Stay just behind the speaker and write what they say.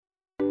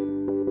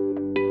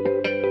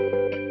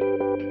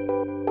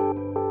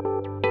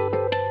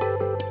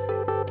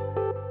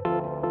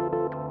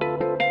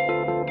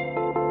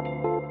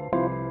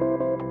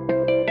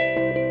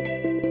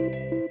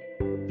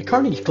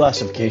Carnegie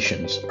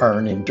classifications are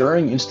an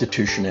enduring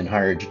institution in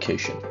higher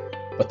education,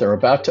 but they're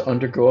about to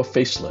undergo a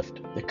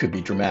facelift that could be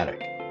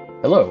dramatic.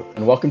 Hello,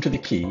 and welcome to The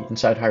Key,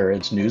 Inside Higher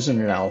Ed's news and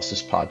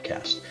analysis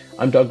podcast.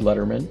 I'm Doug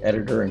Letterman,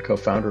 editor and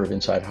co-founder of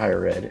Inside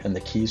Higher Ed and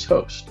The Key's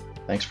host.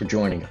 Thanks for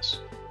joining us.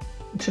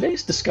 In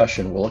today's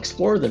discussion, we'll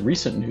explore the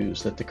recent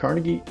news that the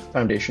Carnegie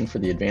Foundation for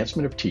the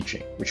Advancement of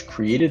Teaching, which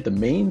created the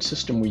main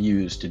system we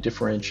use to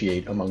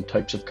differentiate among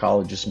types of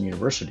colleges and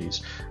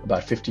universities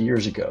about 50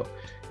 years ago,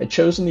 had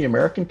chosen the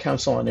American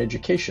Council on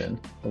Education,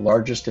 the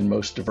largest and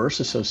most diverse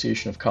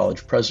association of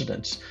college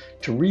presidents,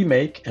 to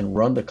remake and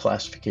run the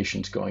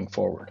classifications going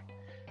forward.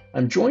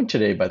 I'm joined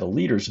today by the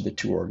leaders of the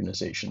two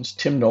organizations,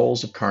 Tim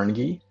Knowles of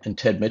Carnegie and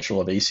Ted Mitchell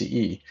of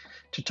ACE,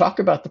 to talk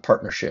about the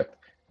partnership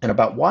and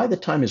about why the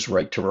time is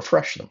right to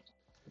refresh them.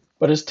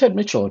 But as Ted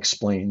Mitchell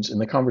explains in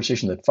the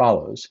conversation that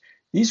follows,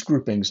 these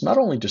groupings not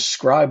only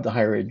describe the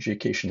higher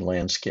education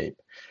landscape,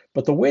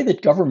 but the way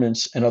that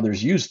governments and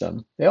others use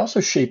them, they also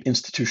shape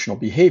institutional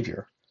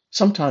behavior,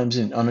 sometimes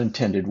in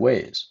unintended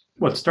ways.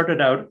 What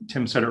started out,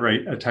 Tim said it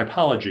right, a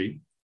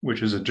typology,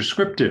 which is a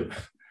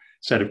descriptive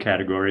set of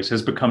categories,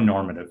 has become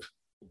normative.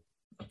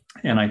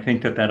 And I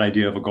think that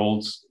idea of a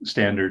gold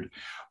standard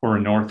or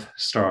a North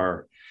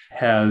Star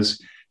has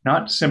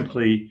not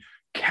simply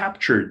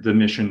captured the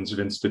missions of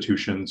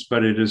institutions,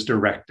 but it has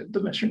directed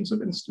the missions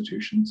of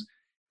institutions.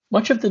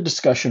 Much of the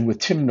discussion with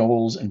Tim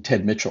Knowles and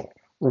Ted Mitchell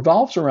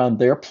revolves around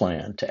their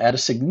plan to add a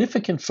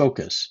significant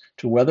focus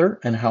to whether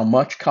and how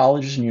much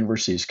colleges and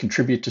universities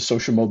contribute to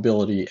social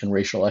mobility and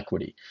racial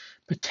equity,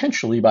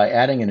 potentially by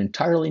adding an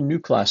entirely new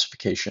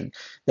classification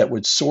that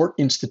would sort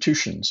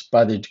institutions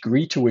by the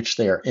degree to which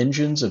they are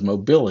engines of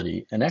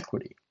mobility and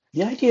equity.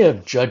 The idea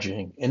of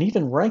judging and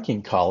even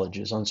ranking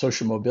colleges on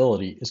social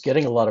mobility is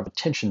getting a lot of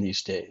attention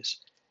these days.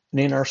 And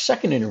in our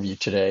second interview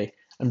today,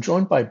 I'm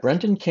joined by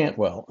Brendan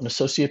Cantwell, an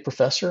associate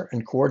professor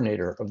and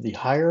coordinator of the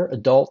Higher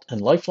Adult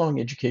and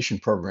Lifelong Education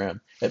Program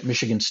at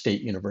Michigan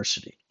State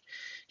University.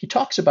 He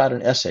talks about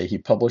an essay he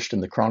published in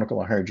the Chronicle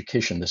of Higher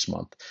Education this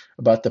month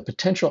about the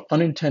potential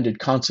unintended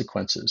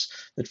consequences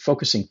that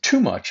focusing too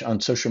much on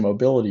social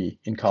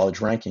mobility in college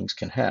rankings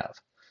can have.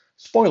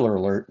 Spoiler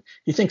alert,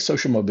 he thinks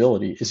social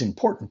mobility is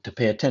important to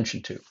pay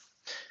attention to.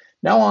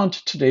 Now on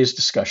to today's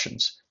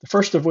discussions, the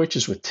first of which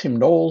is with Tim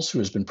Knowles, who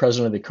has been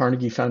president of the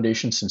Carnegie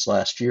Foundation since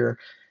last year,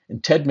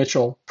 and Ted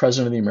Mitchell,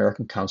 president of the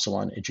American Council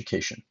on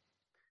Education.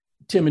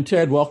 Tim and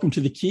Ted, welcome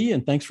to The Key,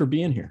 and thanks for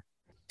being here.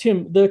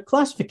 Tim, the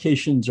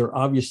classifications are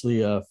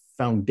obviously a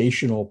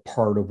foundational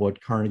part of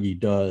what Carnegie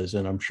does,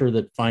 and I'm sure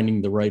that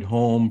finding the right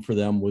home for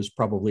them was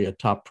probably a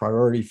top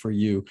priority for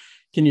you.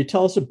 Can you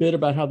tell us a bit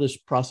about how this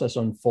process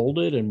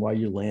unfolded and why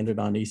you landed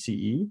on ACE?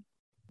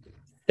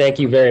 Thank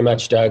you very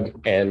much,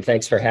 Doug, and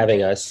thanks for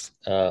having us.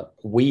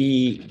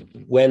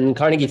 When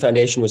Carnegie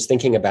Foundation was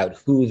thinking about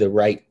who the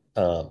right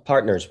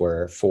partners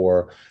were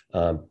for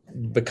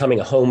becoming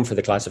a home for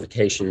the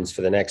classifications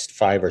for the next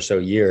 5 or so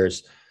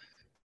years,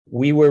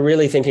 we were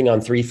really thinking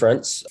on 3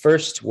 fronts.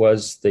 First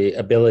was the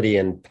ability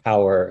and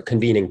power,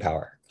 convening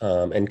power.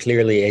 And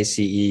clearly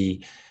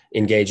ACE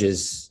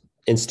engages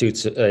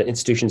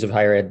institutions of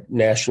higher ed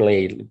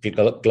nationally,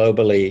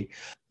 globally.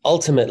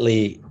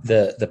 Ultimately,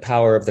 the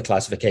power of the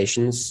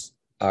classifications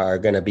are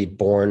going to be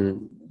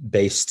born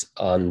based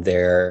on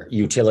their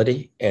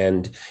utility,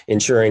 and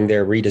ensuring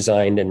they're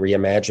redesigned and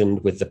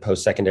reimagined with the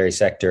post-secondary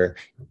sector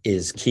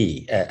is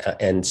key.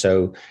 And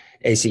so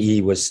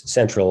ACE was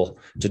central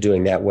to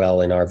doing that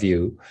well in our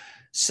view.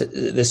 So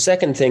the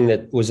second thing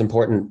that was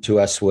important to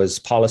us was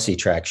policy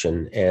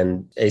traction.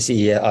 And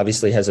ACE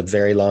obviously has a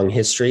very long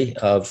history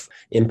of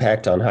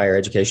impact on higher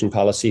education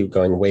policy,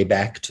 going way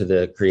back to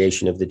the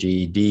creation of the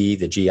GED,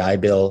 the GI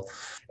Bill,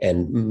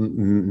 and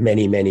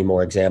many, many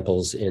more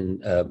examples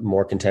in a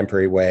more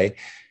contemporary way.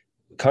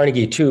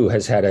 Carnegie, too,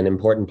 has had an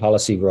important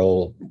policy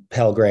role: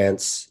 Pell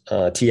Grants,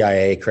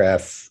 TIA,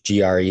 CREF,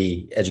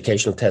 GRE,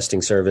 Educational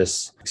Testing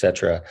Service, et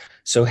cetera.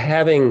 So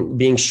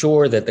being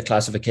sure that the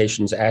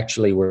classifications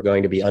actually were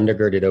going to be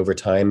undergirded over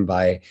time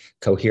by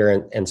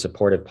coherent and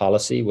supportive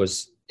policy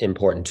was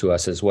important to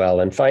us as well.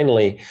 And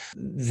finally,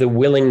 the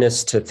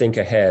willingness to think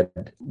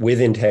ahead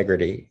with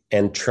integrity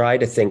and try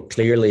to think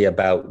clearly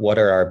about what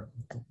are our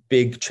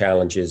big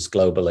challenges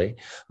globally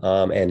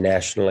and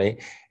nationally,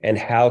 and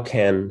how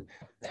can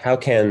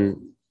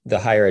the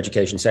higher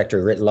education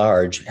sector writ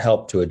large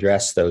help to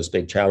address those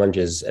big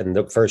challenges. And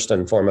the first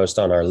and foremost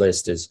on our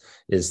list is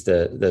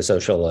the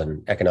social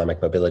and economic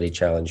mobility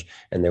challenge.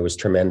 And there was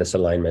tremendous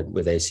alignment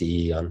with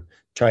ACE on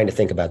trying to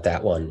think about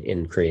that one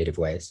in creative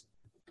ways.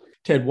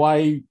 Ted,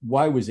 why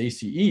was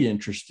ACE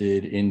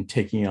interested in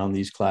taking on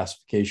these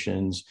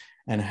classifications,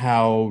 and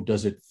how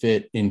does it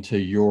fit into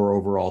your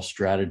overall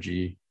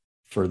strategy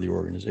for the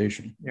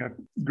organization? Yeah,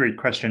 great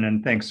question.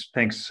 And thanks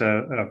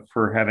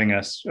for having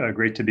us.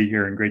 Great to be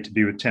here and great to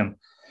be with Tim.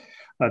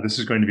 This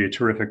is going to be a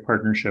terrific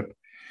partnership.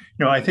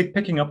 You know, I think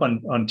picking up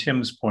on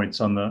Tim's points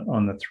on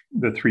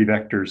the 3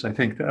 vectors, I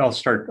think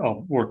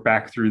I'll work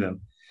back through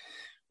them.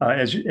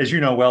 As you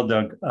know well,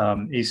 Doug,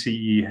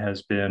 ACE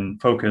has been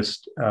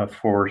focused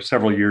for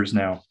several years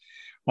now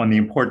on the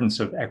importance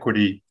of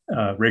equity,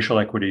 racial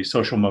equity,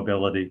 social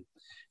mobility.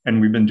 And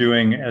we've been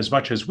doing as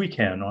much as we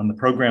can on the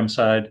program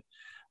side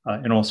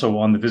and also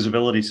on the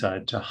visibility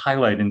side to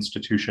highlight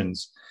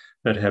institutions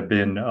that have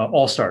been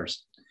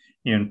all-stars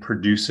in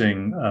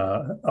producing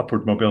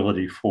upward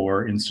mobility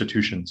for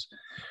institutions.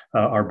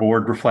 Our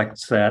board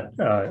reflects that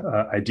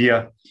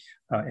idea,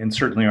 and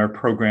certainly our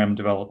program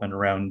development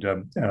around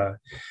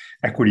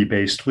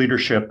equity-based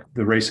leadership,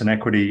 the race and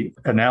equity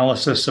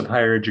analysis of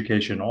higher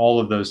education, all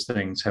of those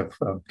things have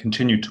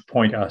continued to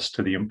point us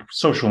to the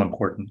social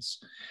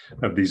importance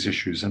of these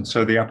issues. And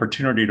so the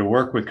opportunity to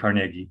work with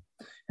Carnegie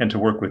and to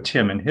work with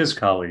Tim and his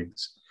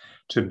colleagues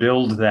to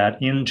build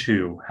that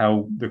into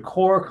how the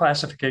core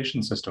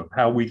classification system,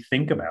 how we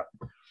think about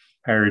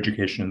higher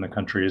education in the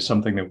country, is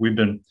something that we've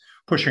been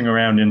pushing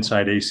around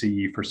inside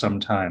ACE for some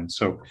time.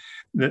 So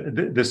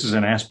this is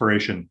an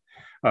aspiration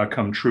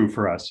come true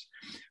for us.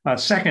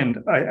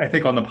 Second, I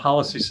think on the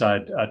policy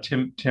side,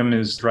 Tim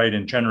is right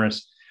and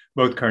generous.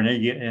 Both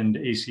Carnegie and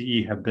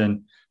ACE have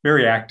been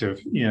very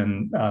active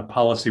in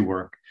policy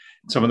work,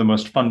 some of the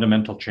most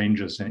fundamental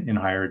changes in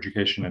higher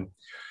education. And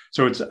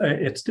so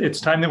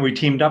it's time that we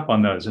teamed up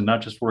on those and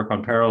not just work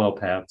on parallel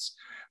paths,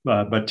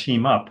 but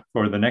team up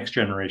for the next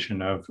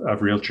generation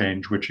of real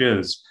change, which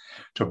is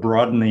to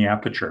broaden the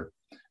aperture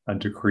and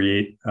to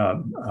create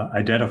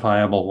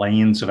identifiable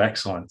lanes of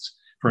excellence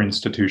for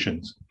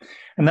institutions.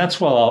 And that's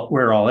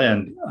where I'll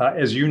end.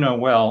 As you know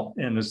well,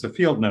 and as the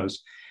field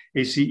knows,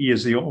 ACE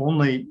is the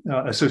only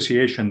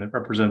association that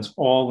represents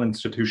all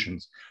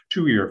institutions,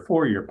 2-year,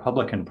 4-year,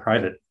 public and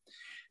private.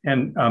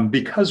 And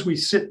because we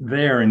sit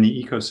there in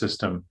the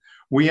ecosystem,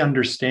 we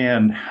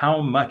understand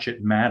how much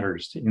it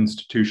matters to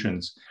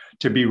institutions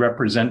to be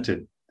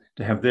represented,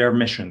 to have their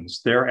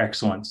missions, their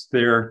excellence,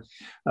 their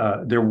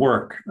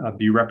work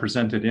be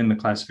represented in the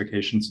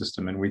classification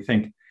system. And we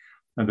think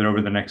that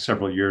over the next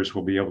several years,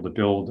 we'll be able to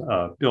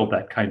build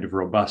that kind of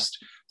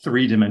robust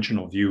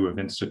 3-dimensional view of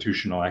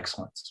institutional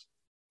excellence.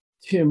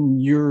 Tim,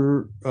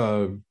 you're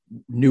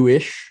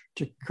newish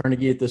to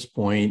Carnegie at this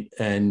point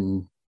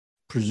and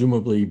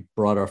presumably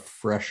brought a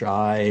fresh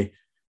eye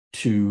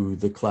to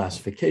the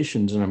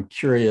classifications. And I'm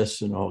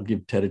curious, and I'll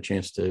give Ted a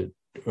chance to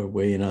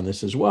weigh in on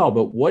this as well,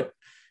 but what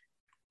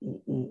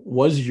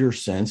is your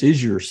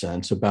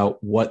sense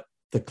about what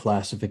the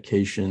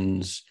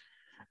classifications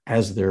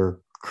as they're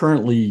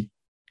currently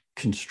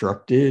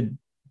constructed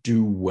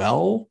do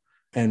well,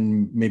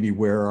 and maybe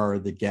where are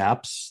the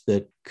gaps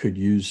that could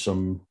use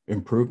some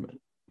improvement?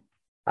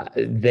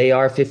 They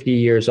are 50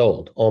 years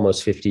old,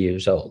 almost 50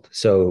 years old.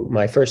 So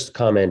my first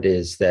comment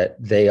is that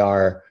they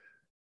are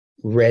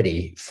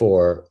ready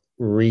for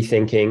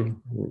rethinking,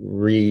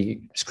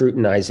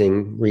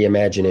 re-scrutinizing,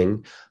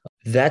 reimagining.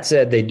 That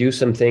said, they do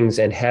some things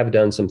and have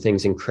done some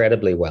things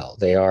incredibly well.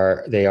 They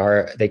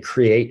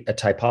create a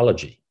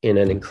typology in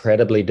an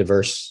incredibly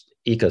diverse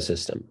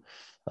ecosystem.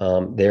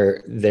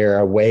 They're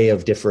a way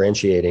of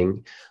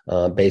differentiating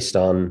based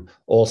on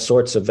all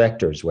sorts of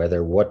vectors,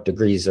 whether what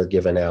degrees are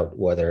given out,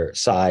 whether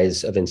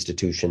size of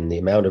institution, the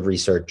amount of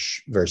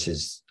research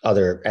versus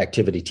other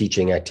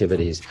teaching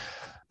activities.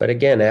 But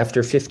again,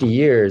 after 50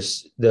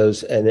 years,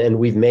 and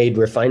we've made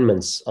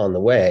refinements on the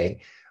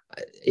way,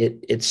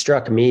 it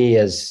struck me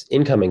as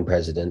incoming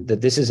president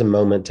that this is a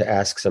moment to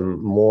ask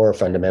some more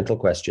fundamental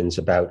questions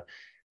about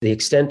the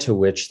extent to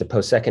which the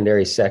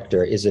post-secondary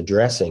sector is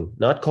addressing,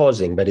 not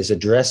causing, but is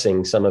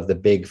addressing some of the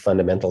big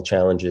fundamental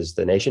challenges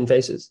the nation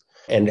faces.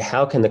 And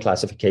how can the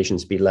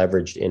classifications be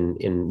leveraged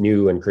in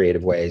new and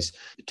creative ways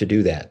to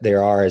do that?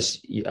 There are,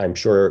 as I'm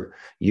sure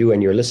you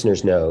and your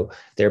listeners know,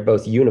 they're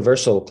both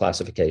universal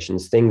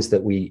classifications, things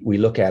that we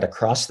look at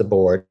across the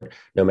board,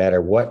 no matter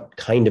what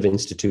kind of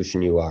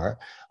institution you are,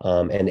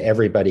 and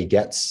everybody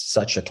gets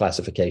such a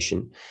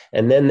classification.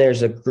 And then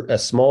there's a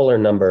smaller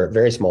number,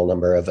 very small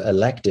number of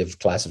elective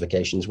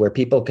classifications where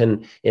people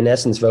can, in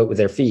essence, vote with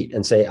their feet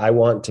and say, I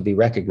want to be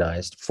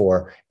recognized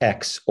for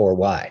X or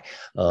Y.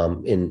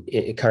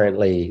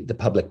 Currently, the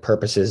public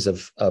purposes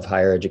of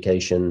higher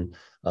education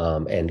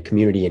and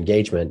community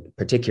engagement,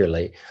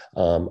 particularly,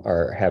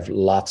 have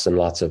lots and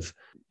lots of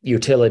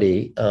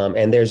utility.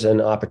 And there's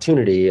an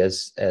opportunity,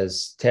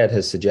 as Ted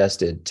has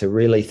suggested, to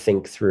really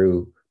think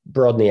through,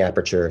 broaden the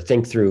aperture,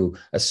 think through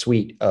a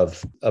suite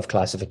of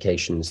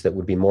classifications that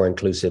would be more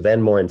inclusive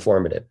and more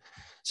informative.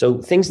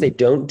 So things they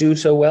don't do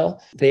so well,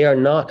 they are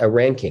not a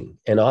ranking.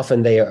 And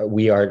often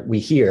we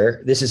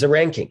hear this is a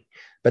ranking,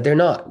 but they're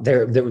not.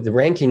 The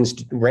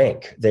rankings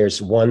rank.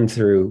 There's 1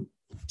 through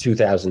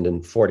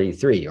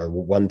 2043 or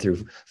 1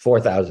 through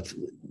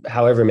 4,000,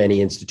 however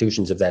many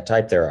institutions of that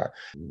type there are.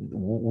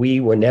 We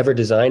were never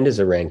designed as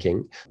a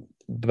ranking,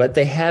 but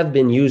they have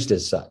been used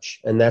as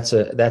such. And that's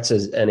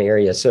an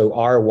area. So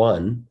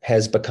R1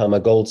 has become a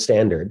gold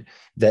standard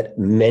that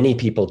many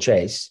people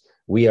chase.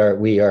 We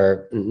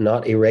are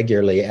not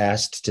irregularly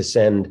asked to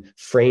send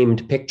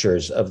framed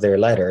pictures of their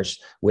letters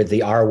with the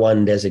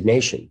R1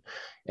 designation.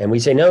 And we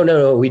say,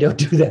 no, we don't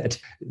do that.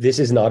 This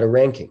is not a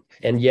ranking.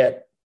 And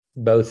yet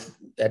both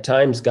at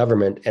times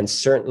government and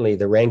certainly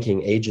the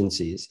ranking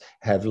agencies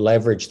have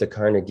leveraged the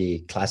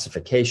Carnegie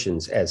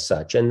classifications as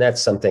such. And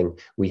that's something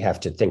we have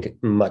to think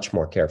much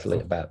more carefully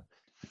about.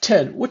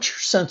 Ted, what's your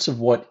sense of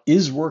what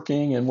is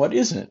working and what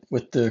isn't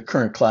with the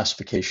current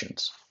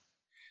classifications?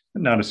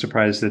 Not a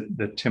surprise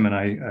that Tim and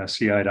I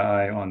see eye to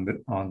eye on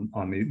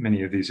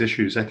many of these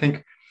issues. I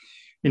think,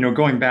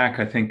 going back,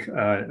 I think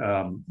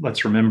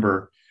let's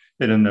remember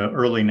that in the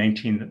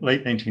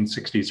late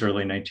 1960s,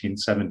 early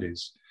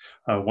 1970s,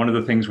 one of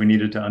the things we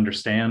needed to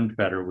understand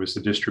better was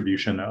the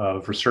distribution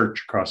of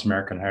research across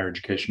American higher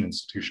education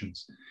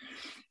institutions.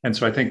 And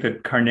so I think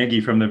that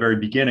Carnegie, from the very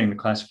beginning, the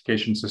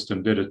classification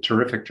system did a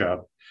terrific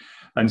job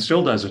and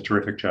still does a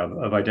terrific job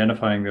of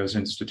identifying those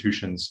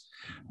institutions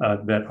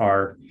that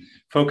are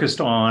focused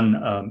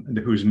on,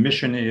 whose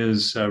mission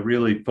is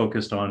really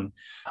focused on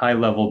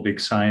high-level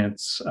big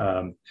science,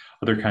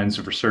 other kinds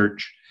of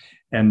research.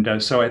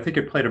 And so I think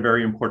it played a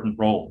very important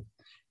role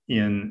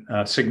in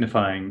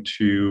signifying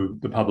to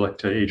the public,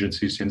 to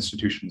agencies, to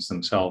institutions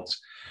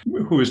themselves,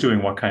 who is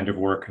doing what kind of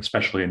work,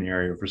 especially in the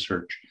area of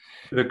research.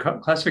 The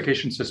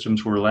classification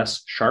systems were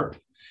less sharp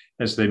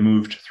as they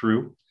moved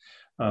through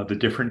the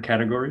different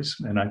categories.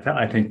 And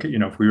I think,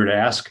 if we were to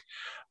ask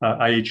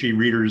IHE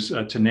readers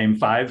to name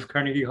 5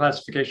 Carnegie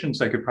classifications,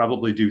 they could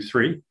probably do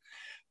 3,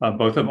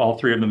 all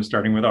 3 of them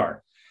starting with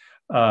R.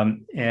 I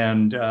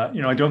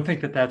don't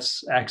think that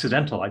that's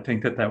accidental. I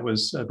think that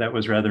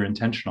was rather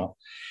intentional.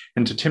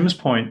 And to Tim's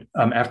point,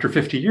 after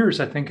 50 years,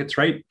 I think it's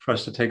right for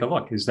us to take a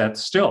look. Is that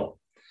still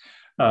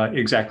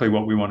exactly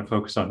what we want to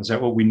focus on? Is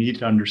that what we need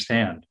to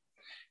understand?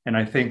 And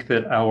I think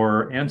that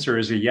our answer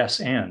is a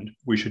yes, and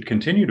we should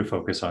continue to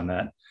focus on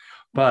that.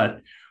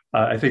 But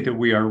I think that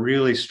we are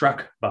really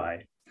struck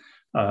by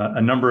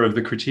a number of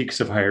the critiques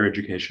of higher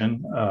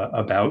education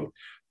about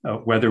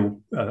whether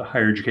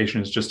higher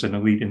education is just an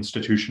elite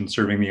institution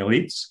serving the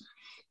elites,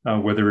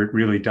 whether it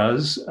really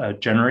does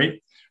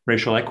generate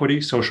racial equity,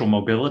 social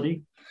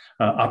mobility,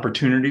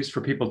 opportunities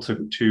for people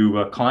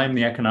to climb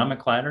the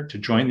economic ladder, to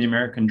join the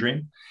American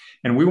dream.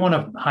 And we want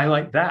to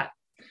highlight that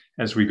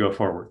as we go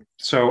forward.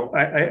 So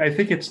I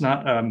think it's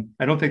not,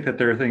 I don't think that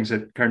there are things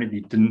that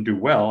Carnegie didn't do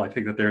well. I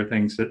think that there are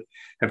things that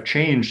have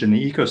changed in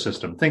the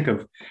ecosystem. Think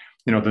of,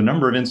 the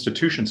number of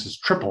institutions has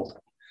tripled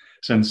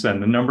since then.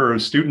 The number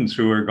of students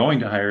who are going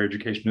to higher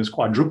education has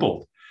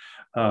quadrupled.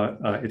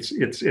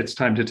 It's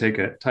time to take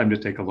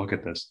a look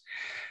at this.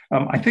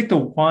 I think the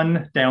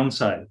one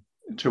downside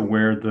to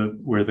where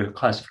the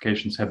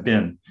classifications have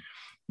been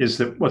is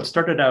that what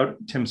started out,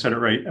 Tim said it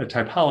right, a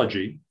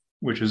typology,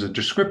 which is a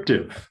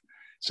descriptive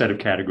set of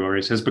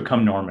categories, has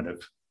become normative.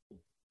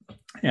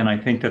 And I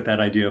think that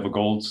idea of a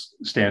gold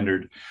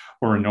standard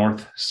or a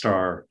North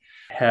Star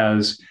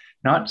has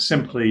not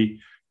simply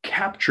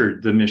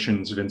captured the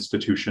missions of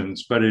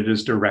institutions, but it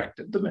has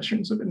directed the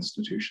missions of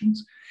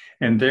institutions.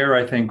 And there,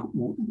 I think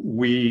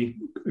we,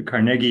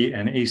 Carnegie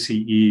and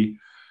ACE,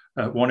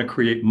 want to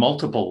create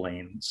multiple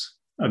lanes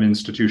of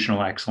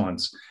institutional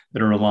excellence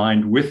that are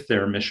aligned with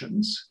their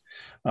missions,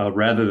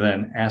 rather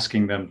than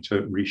asking them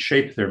to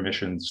reshape their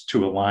missions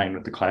to align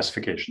with the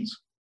classifications.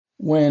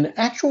 When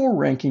actual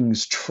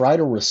rankings try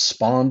to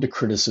respond to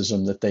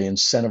criticism that they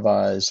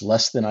incentivize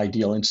less than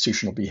ideal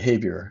institutional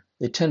behavior,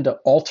 they tend to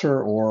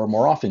alter or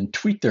more often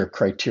tweak their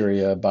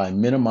criteria by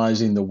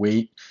minimizing the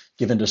weight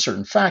given to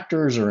certain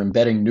factors or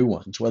embedding new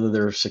ones. Whether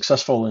they're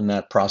successful in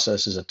that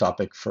process is a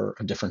topic for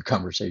a different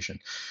conversation.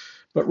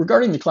 But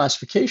regarding the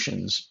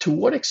classifications, to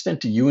what extent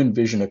do you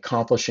envision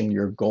accomplishing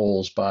your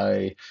goals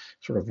by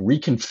sort of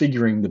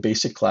reconfiguring the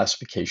basic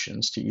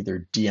classifications to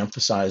either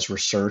de-emphasize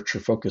research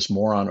or focus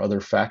more on other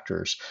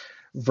factors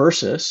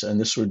versus, and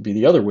this would be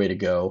the other way to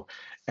go,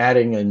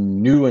 adding a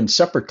new and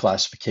separate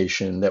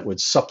classification that would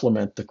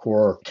supplement the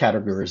core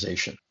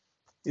categorization?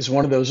 Is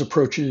one of those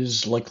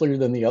approaches likelier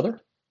than the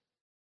other?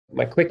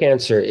 My quick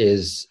answer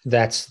is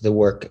that's the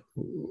work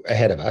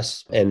ahead of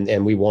us.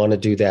 And we want to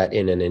do that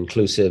in an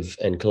inclusive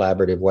and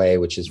collaborative way,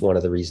 which is one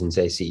of the reasons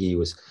ACE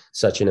was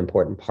such an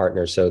important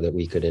partner, so that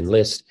we could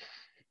enlist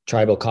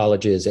tribal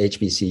colleges,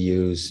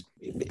 HBCUs,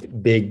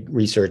 big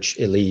research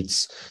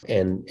elites,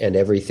 and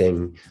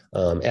everything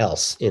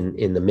else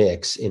in the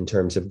mix in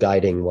terms of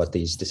guiding what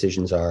these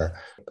decisions are.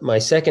 My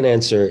second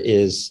answer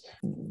is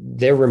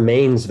there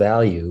remains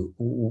value,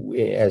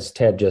 as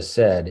Ted just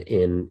said,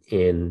 in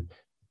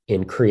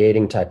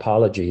creating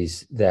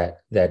typologies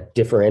that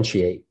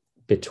differentiate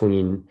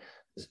between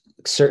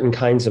certain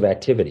kinds of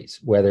activities,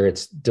 whether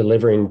it's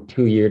delivering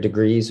 2-year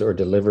degrees or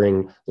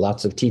delivering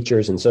lots of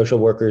teachers and social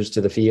workers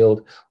to the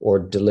field, or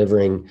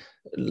delivering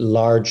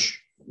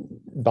large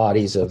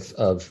bodies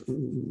of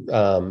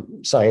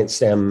science,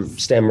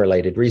 STEM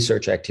related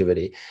research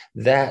activity.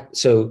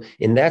 So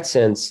in that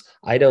sense,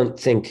 I don't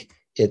think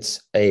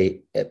it's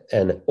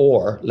an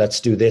or let's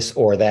do this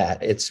or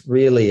that. It's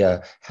really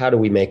how do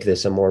we make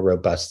this a more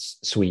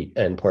robust suite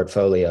and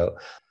portfolio?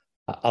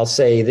 I'll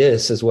say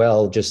this as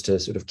well, just to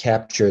sort of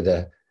capture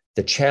the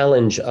the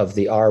challenge of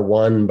the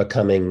R1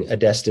 becoming a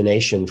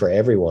destination for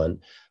everyone.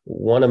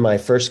 One of my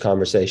first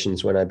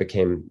conversations when I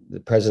became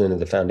the president of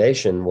the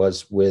foundation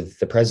was with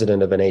the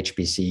president of an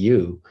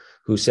HBCU,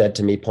 who said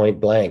to me point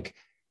blank,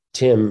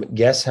 "Tim,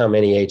 guess how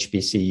many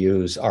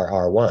HBCUs are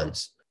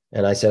R1s?"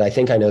 And I said, "I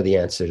think I know the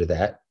answer to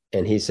that."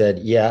 And he said,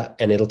 "Yeah,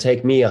 and it'll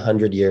take me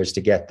 100 years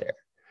to get there."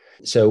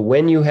 So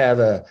when you have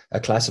a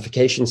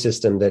classification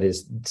system that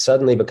is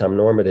suddenly become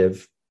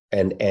normative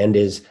and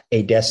is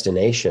a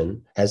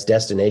destination, has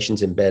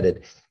destinations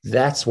embedded,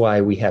 that's why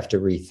we have to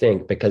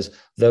rethink, because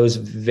those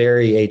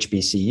very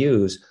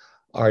HBCUs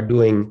are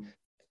doing,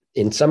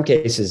 in some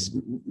cases,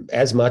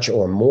 as much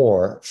or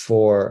more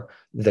for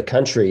the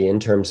country in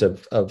terms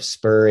of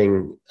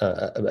spurring,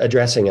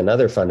 addressing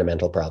another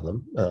fundamental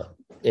problem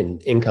in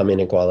income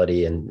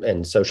inequality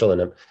and social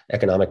and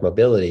economic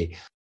mobility,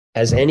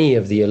 as any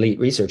of the elite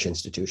research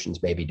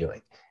institutions may be doing.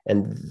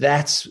 And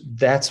that's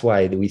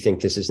why we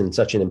think this is in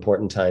such an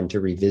important time to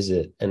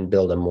revisit and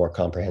build a more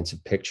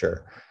comprehensive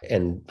picture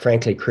and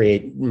frankly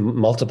create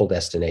multiple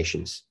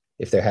destinations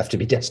if there have to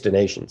be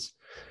destinations.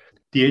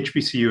 The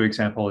HBCU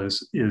example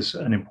is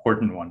an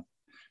important one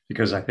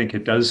because I think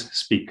it does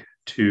speak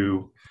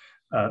to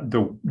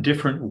the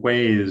different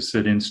ways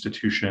that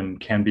institution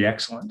can be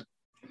excellent.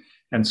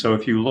 And so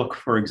if you look,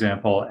 for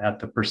example, at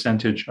the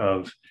percentage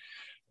of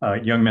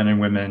young men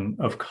and women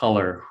of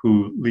color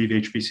who leave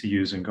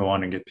HBCUs and go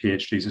on and get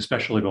PhDs,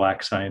 especially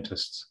Black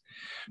scientists,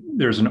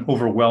 there's an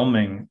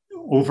overwhelming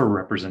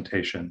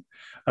overrepresentation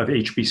of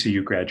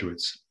HBCU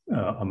graduates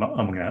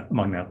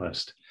among that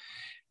list.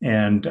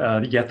 And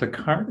yet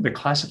the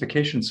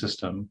classification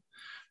system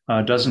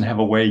doesn't have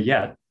a way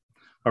yet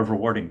of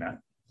rewarding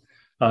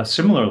that.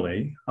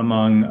 Similarly,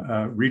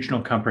 among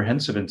regional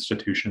comprehensive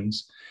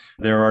institutions,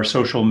 there are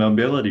social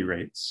mobility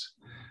rates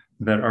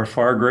that are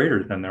far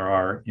greater than there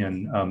are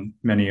in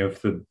many of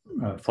the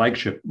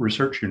flagship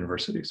research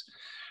universities.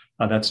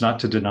 That's not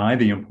to deny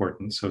the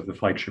importance of the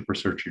flagship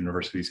research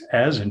universities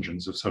as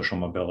engines of social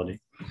mobility.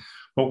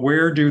 But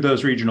where do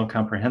those regional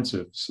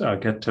comprehensives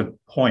get to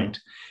point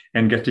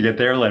and get to get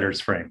their letters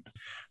framed?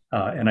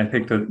 And I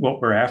think that what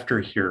we're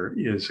after here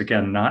is,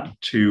 again, not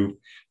to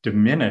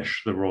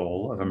diminish the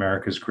role of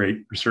America's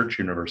great research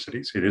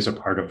universities. It is a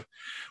part of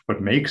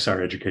what makes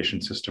our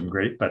education system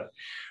great. But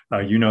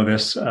you know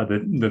this,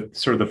 the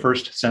sort of the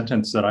first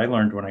sentence that I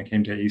learned when I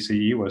came to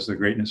ACE was the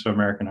greatness of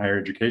American higher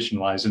education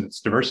lies in its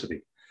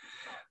diversity.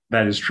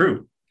 That is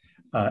true.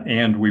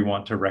 And we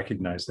want to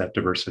recognize that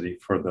diversity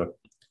for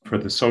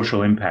the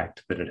social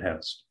impact that it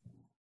has.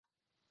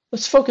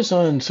 Let's focus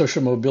on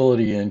social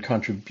mobility and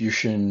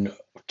contribution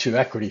to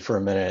equity for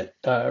a minute.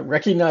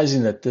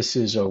 Recognizing that this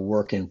is a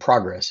work in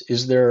progress,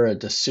 is there a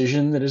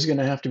decision that is going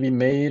to have to be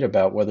made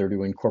about whether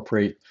to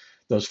incorporate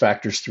those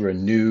factors through a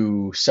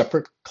new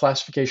separate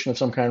classification of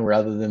some kind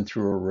rather than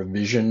through a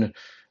revision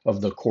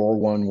of the core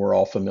one we're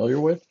all familiar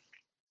with?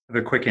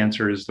 The quick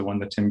answer is the one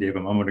that Tim gave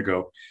a moment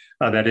ago.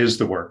 That is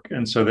the work.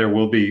 And so there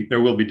will be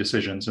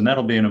decisions, and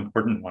that'll be an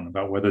important one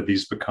about whether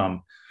these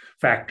become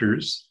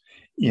factors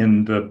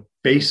in the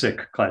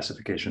basic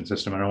classification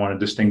system. And I want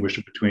to distinguish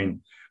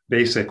between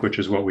basic, which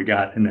is what we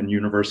got, and then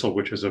universal,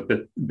 which is a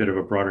bit of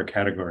a broader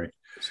category.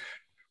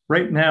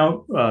 Right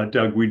now,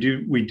 Doug, we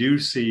do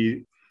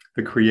see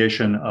the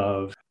creation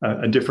of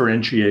a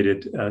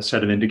differentiated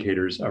set of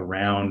indicators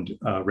around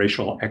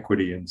racial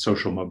equity and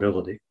social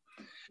mobility.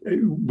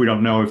 We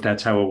don't know if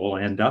that's how it will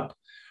end up.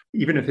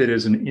 Even if it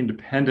is an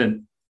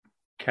independent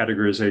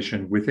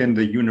categorization within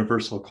the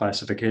universal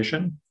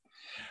classification,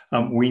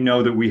 we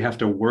know that we have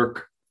to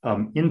work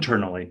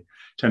internally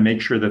to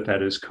make sure that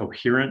that is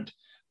coherent,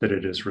 that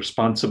it is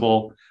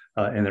responsible,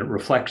 and that it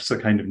reflects the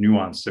kind of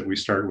nuance that we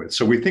start with.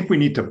 So we think we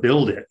need to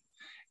build it,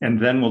 and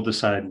then we'll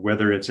decide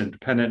whether it's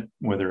independent,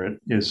 whether it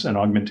is an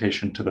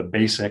augmentation to the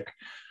basic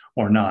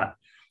or not.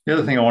 The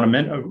other thing I want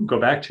to go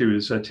back to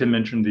is Tim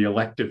mentioned the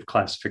elective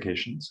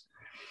classifications.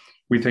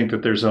 We think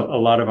that there's a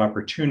lot of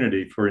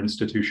opportunity for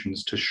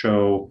institutions to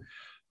show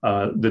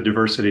the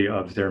diversity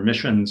of their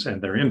missions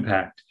and their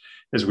impact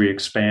as we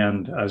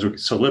expand, as we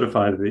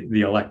solidify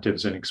the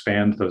electives and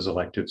expand those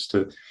electives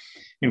to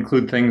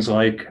include things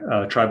like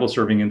tribal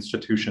serving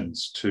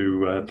institutions,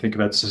 to think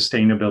about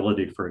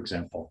sustainability, for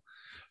example,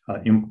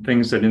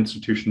 things that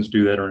institutions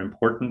do that are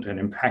important and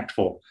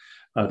impactful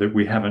that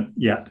we haven't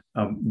yet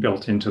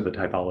built into the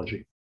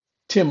typology.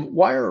 Tim,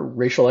 why are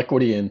racial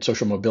equity and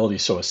social mobility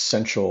so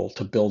essential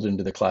to build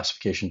into the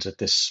classifications at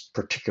this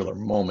particular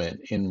moment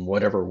in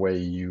whatever way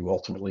you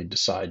ultimately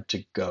decide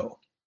to go?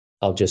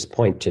 I'll just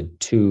point to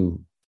two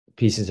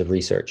pieces of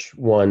research.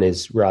 One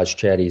is Raj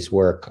Chetty's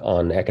work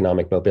on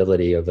economic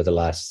mobility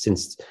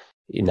since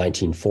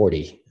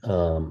 1940,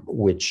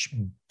 which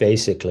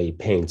basically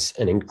paints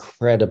an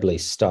incredibly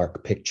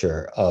stark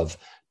picture of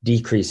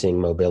decreasing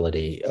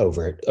mobility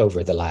over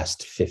the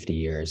last 50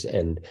 years.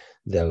 And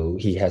though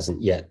he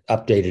hasn't yet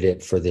updated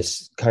it for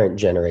this current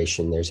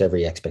generation, there's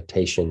every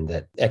expectation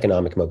that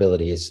economic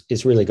mobility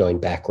is really going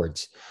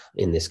backwards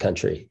in this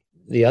country.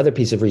 The other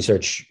piece of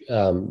research,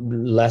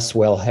 less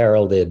well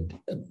heralded,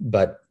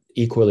 but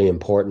equally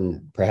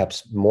important,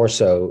 perhaps more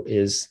so,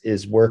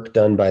 is work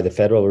done by the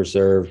Federal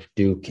Reserve,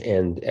 Duke,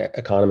 and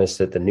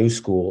economists at the New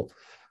School,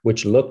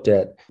 which looked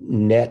at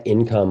net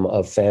income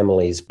of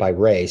families by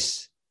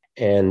race.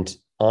 And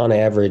on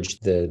average,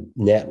 the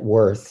net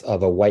worth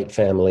of a white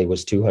family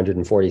was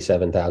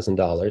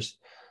 $247,000.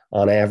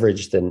 On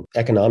average, the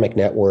economic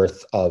net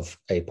worth of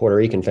a Puerto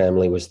Rican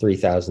family was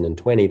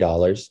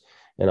 $3,020.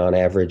 And on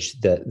average,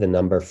 the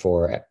number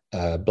for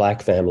a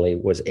Black family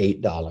was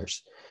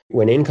 $8.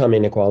 When income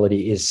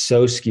inequality is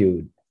so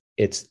skewed,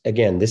 it's,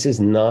 again, this is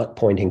not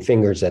pointing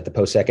fingers at the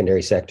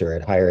post-secondary sector,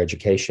 at higher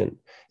education.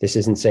 This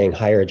isn't saying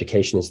higher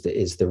education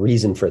is the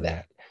reason for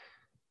that.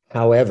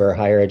 However,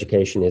 higher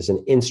education is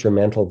an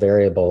instrumental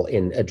variable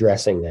in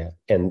addressing that.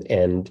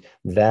 And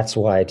that's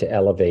why to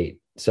elevate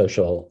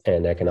social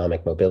and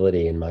economic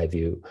mobility, in my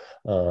view,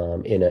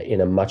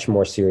 in a much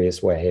more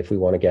serious way, if we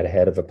want to get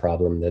ahead of a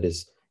problem that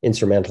is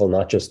instrumental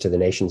not just to the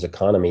nation's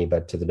economy,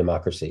 but to the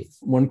democracy.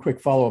 One quick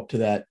follow-up to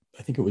that.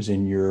 I think it was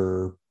in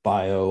your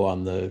bio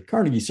on the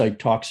Carnegie site,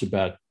 talks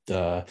about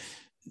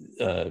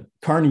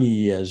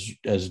Carnegie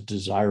as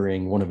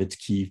desiring one of its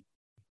key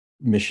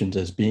missions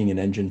as being an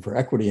engine for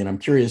equity. And I'm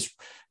curious,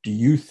 do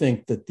you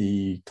think that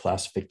the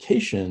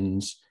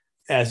classifications,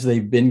 as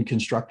they've been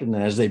constructed and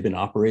as they've been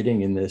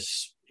operating in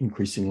this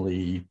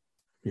increasingly,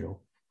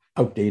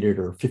 outdated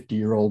or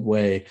 50-year-old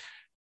way,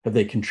 have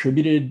they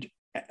contributed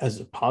as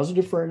a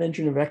positive for an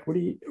engine of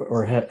equity,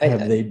 or have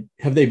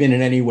they been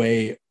in any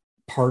way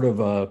part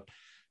of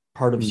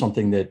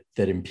something that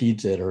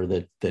impedes it or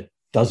that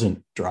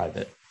doesn't drive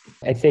it?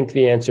 I think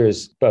the answer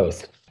is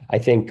both. I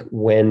think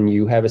when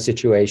you have a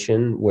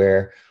situation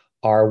where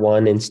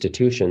R1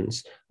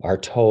 institutions are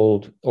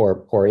told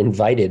or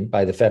invited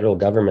by the federal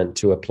government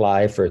to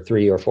apply for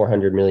 $300 or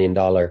 $400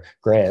 million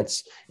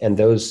grants, and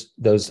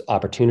those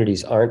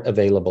opportunities aren't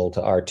available to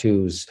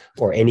R2s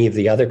or any of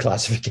the other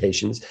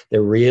classifications,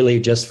 they're really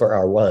just for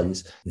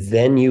R1s,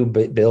 then you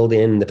build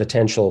in the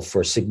potential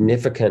for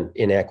significant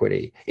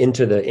inequity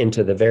into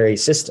the very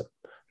system,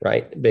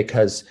 right?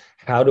 Because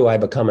how do I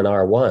become an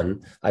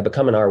R1? I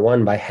become an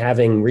R1 by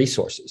having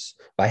resources,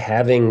 by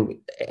having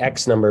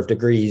X number of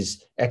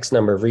degrees, X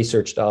number of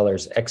research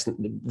dollars,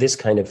 this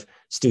kind of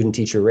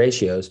student-teacher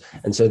ratios.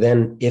 And so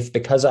then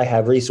because I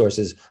have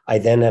resources, I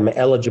then am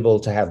eligible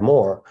to have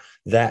more,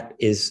 that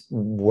is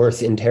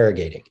worth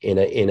interrogating in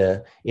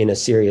a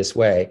serious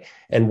way.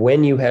 And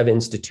when you have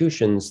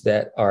institutions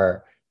that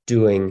are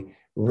doing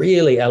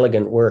really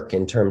elegant work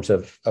in terms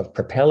of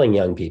propelling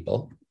young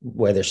people,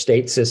 whether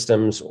state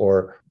systems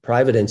or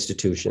private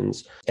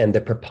institutions, and the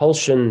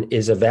propulsion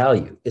is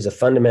a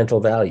fundamental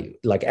value,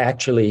 like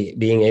actually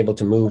being able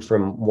to move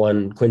from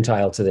one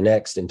quintile to the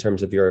next in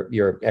terms of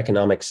your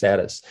economic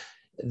status,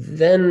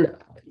 then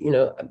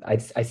I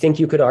think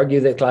you could argue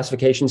that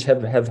classifications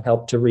have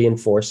helped to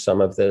reinforce some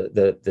of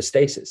the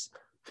stasis.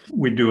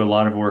 We do a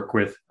lot of work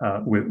with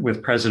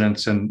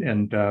presidents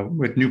and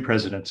with new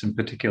presidents in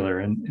particular.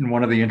 And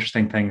one of the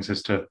interesting things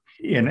is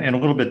and a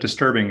little bit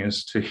disturbing,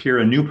 is to hear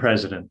a new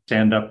president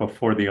stand up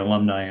before the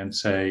alumni and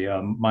say,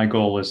 my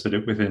goal is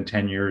that within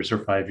 10 years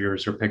or 5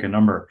 years, or pick a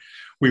number,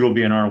 we will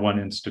be an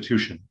R1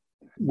 institution,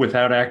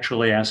 without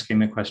actually asking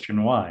the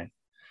question why,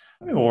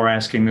 or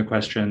asking the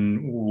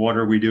question, what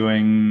are we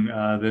doing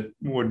that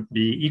would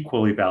be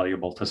equally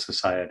valuable to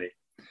society?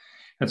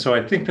 And so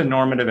I think the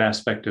normative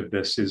aspect of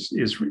this is,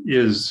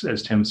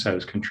 as Tim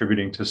says,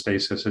 contributing to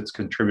stasis. It's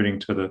contributing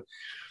to the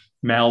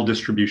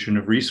maldistribution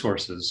of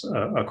resources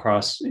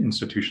across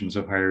institutions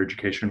of higher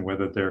education,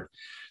 whether they're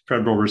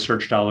federal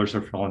research dollars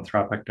or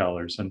philanthropic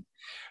dollars. And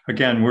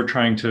again, we're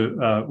trying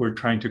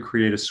to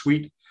create a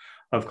suite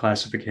of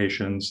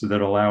classifications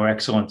that allow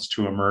excellence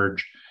to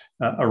emerge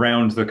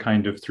around the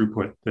kind of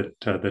throughput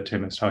that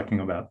Tim is talking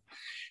about.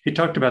 He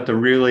talked about the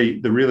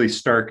really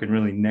stark and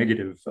really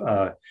negative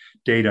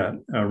data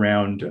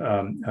around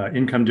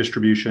income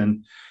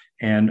distribution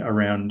and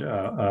around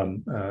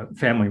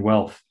family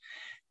wealth.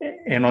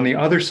 And on the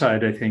other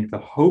side, I think the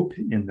hope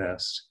in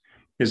this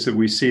is that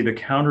we see the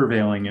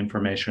countervailing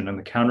information and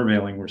the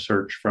countervailing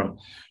research from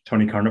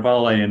Tony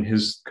Carnevale and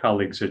his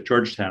colleagues at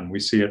Georgetown. We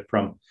see it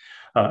from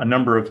a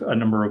number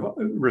of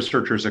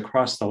researchers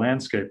across the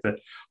landscape, that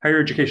higher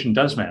education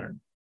does matter.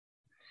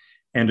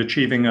 And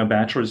achieving a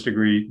bachelor's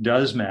degree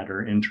does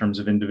matter in terms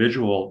of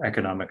individual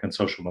economic and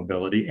social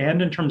mobility,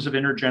 and in terms of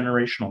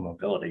intergenerational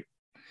mobility.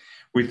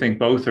 We think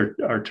both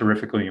are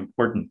terrifically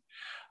important.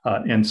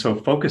 And so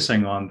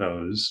focusing on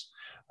those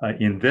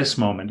in this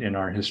moment in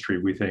our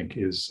history, we think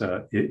is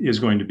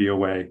going to be a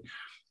way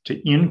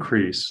to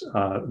increase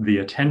the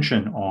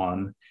attention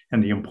on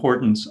and the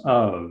importance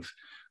of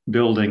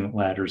building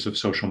ladders of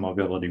social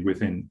mobility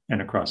within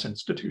and across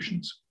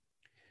institutions.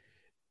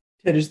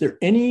 Ted, is there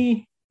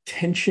any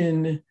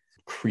tension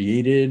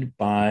created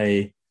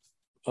by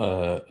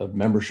a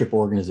membership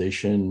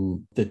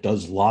organization that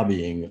does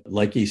lobbying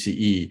like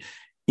ACE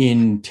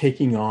in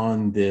taking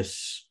on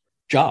this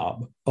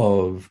job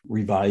of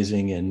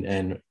revising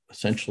and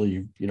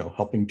essentially,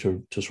 helping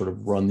to sort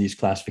of run these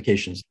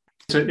classifications?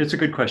 It's a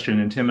good question,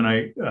 and Tim and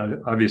I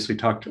obviously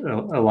talked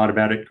a lot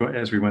about it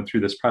as we went through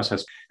this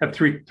process. I have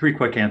three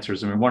quick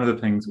answers. I mean, one of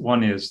the things,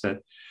 one is that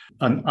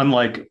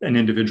unlike an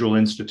individual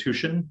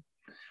institution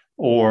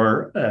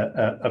or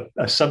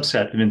a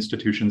subset of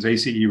institutions,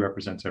 ACE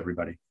represents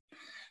everybody.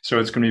 So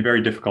it's going to be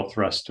very difficult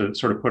for us to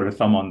sort of put a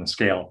thumb on the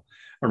scale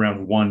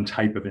around one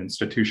type of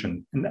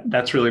institution. And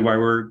that's really why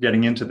we're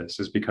getting into this,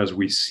 is because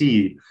we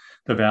see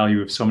the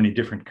value of so many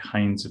different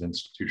kinds of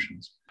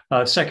institutions.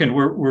 Second,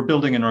 we're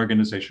building an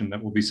organization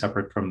that will be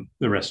separate from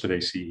the rest of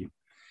ACE.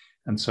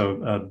 And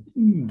so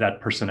that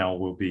personnel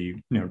will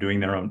be doing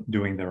their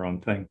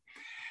own thing.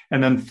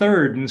 And then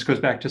third, and this goes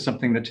back to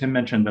something that Tim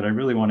mentioned that I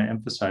really want to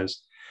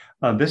emphasize,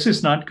 this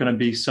is not going to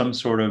be some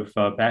sort of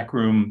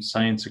backroom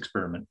science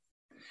experiment.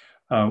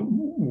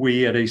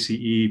 We at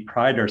ACE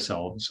pride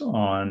ourselves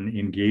on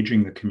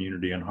engaging the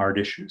community on hard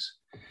issues.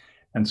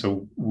 And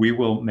so we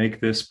will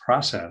make this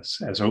process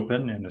as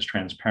open and as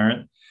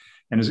transparent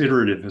and as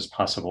iterative as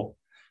possible,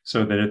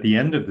 so that at the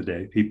end of the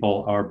day,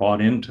 people are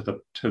bought into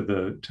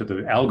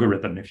the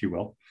algorithm, if you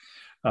will,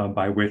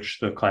 by which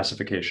the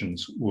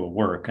classifications will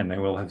work. And they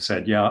will have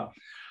said, yeah,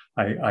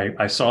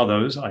 I saw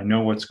those, I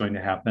know what's going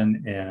to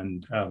happen,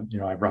 and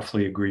I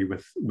roughly agree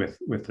with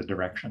the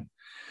direction.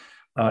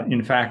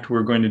 In fact,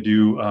 we're going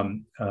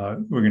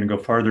to go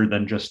farther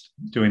than just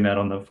doing that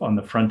on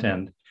the front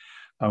end.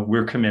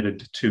 We're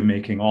committed to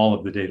making all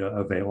of the data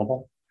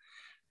available.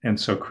 And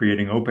so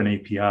creating open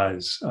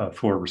APIs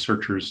for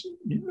researchers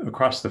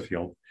across the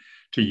field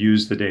to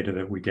use the data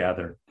that we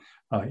gather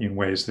in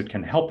ways that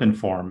can help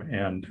inform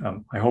and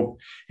I hope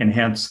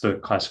enhance the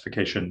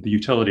classification, the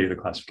utility of the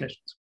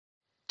classifications.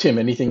 Tim,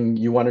 anything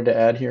you wanted to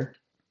add here?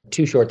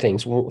 Two short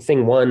things.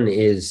 Thing one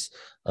is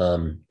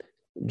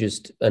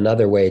just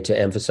another way to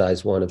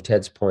emphasize one of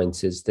Ted's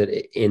points is that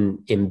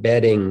in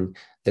embedding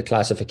the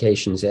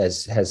classifications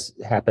as has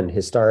happened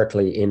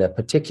historically in a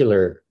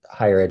particular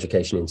higher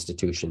education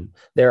institution,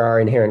 there are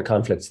inherent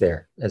conflicts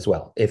there as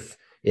well. If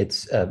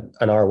it's an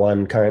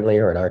R1 currently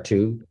or an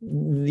R2,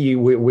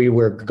 we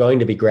were going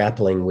to be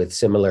grappling with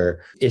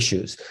similar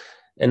issues.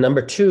 And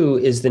number two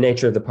is the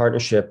nature of the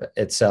partnership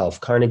itself.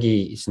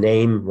 Carnegie's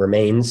name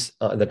remains,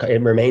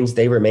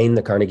 they remain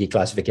the Carnegie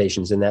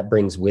classifications, and that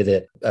brings with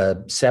it a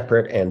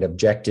separate and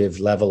objective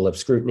level of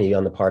scrutiny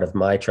on the part of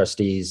my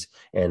trustees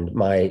and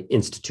my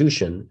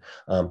institution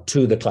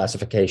to the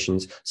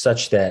classifications,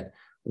 such that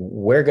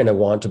we're going to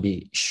want to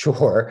be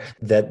sure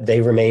that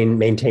they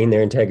maintain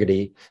their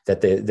integrity,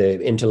 that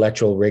the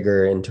intellectual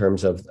rigor in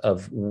terms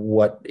of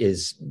what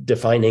is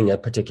defining a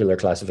particular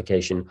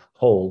classification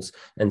holds.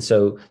 And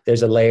so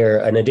there's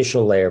an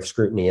additional layer of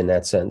scrutiny in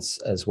that sense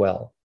as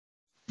well.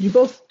 You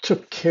both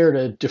took care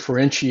to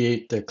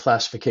differentiate the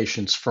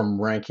classifications from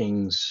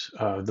rankings,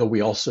 though we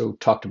also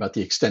talked about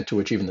the extent to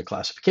which even the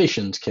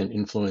classifications can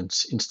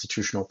influence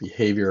institutional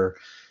behavior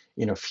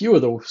in a few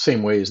of the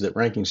same ways that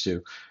rankings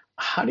do.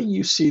 How do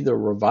you see the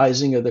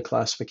revising of the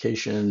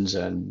classifications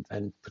and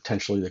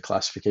potentially the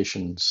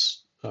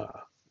classifications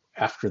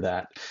after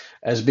that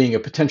as being a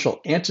potential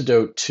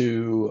antidote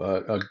to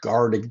a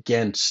guard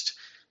against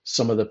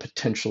some of the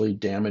potentially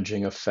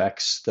damaging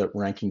effects that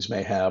rankings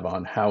may have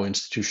on how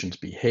institutions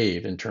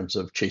behave in terms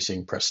of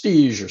chasing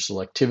prestige or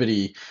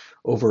selectivity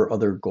over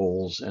other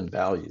goals and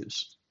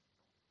values?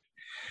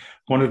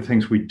 One of the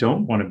things we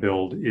don't want to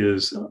build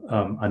is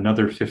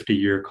another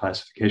 50-year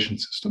classification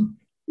system.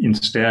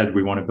 Instead,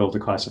 we want to build a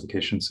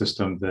classification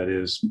system that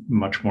is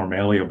much more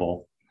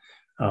malleable,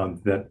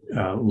 that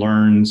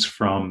learns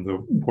from the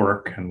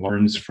work and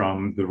learns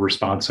from the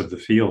response of the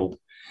field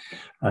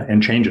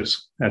and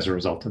changes as a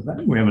result of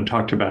that. We haven't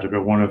talked about it,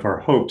 but one of our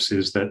hopes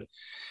is that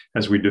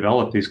as we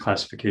develop these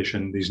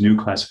new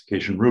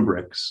classification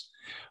rubrics,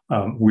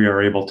 we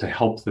are able to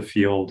help the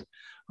field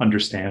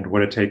understand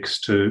what it takes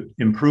to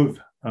improve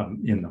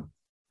in them,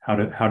 how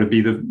to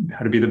be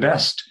the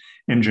best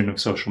engine of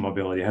social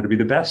mobility, how to be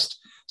the best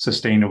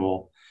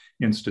sustainable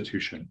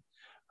institution.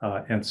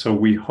 And so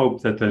we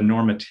hope that the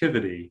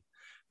normativity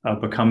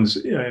becomes,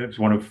 as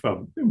one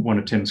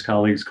of Tim's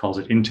colleagues calls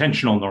it,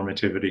 intentional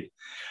normativity,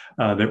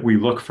 that we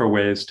look for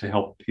ways to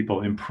help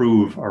people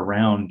improve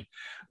around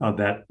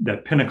that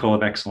pinnacle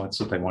of excellence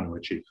that they want to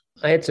achieve.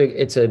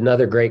 It's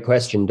another great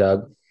question,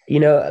 Doug.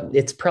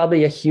 It's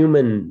probably a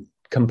human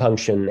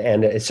compunction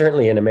and it's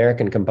certainly an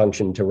American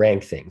compunction to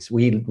rank things.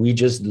 We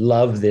just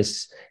love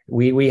this.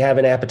 We have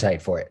an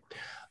appetite for it.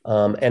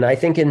 And I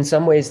think in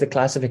some ways the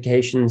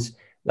classifications,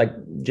 like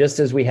just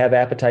as we have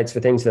appetites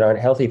for things that aren't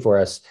healthy for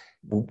us,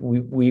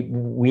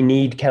 we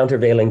need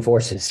countervailing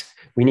forces.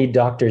 We need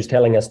doctors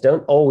telling us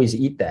don't always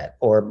eat that,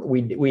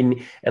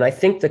 and I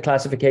think the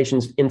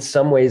classifications in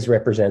some ways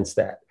represents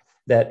that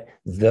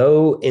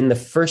though in the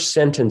first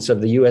sentence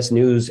of the US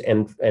News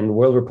and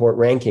World Report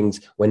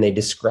rankings, when they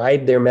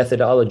describe their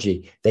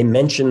methodology, they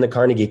mention the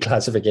Carnegie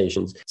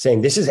classifications,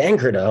 saying this is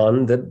anchored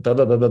on the blah,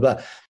 blah, blah, blah,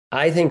 blah.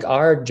 I think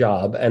our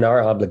job and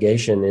our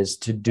obligation is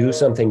to do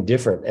something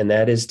different. And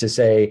that is to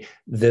say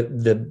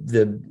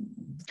the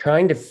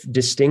trying to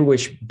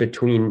distinguish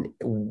between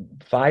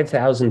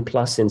 5,000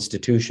 plus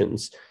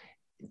institutions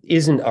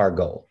isn't our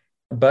goal.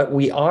 but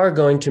we are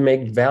going to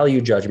make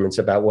value judgments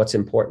about what's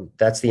important.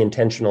 That's the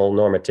intentional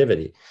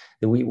normativity.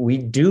 We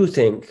do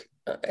think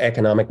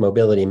economic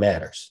mobility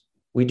matters.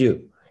 We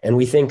do. And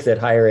we think that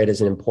higher ed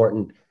is an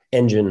important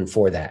engine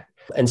for that.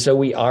 And so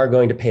we are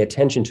going to pay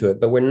attention to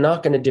it, but we're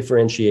not going to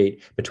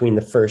differentiate between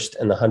the first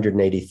and the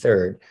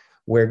 183rd.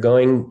 We're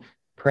going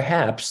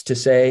perhaps to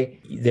say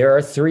there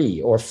are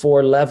 3 or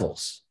 4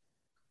 levels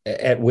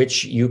at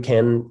which you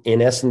can,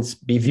 in essence,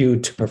 be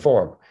viewed to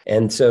perform.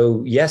 And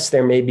so, yes,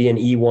 there may be an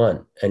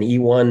E1. An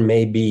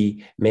E1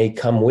 may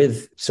come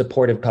with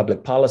supportive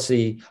public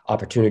policy,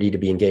 opportunity to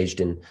be engaged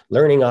in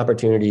learning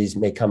opportunities,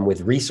 may come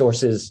with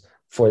resources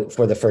for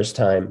the first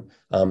time,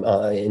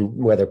 in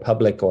whether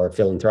public or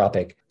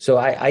philanthropic. So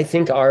I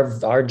think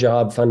our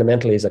job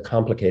fundamentally is a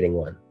complicating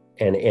one.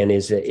 And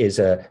is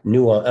a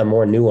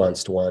more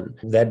nuanced one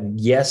that,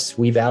 yes,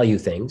 we value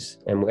things.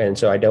 And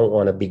so I don't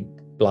want to be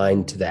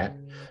blind to that.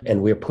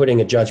 And we're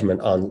putting a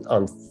judgment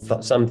on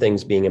some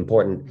things being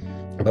important,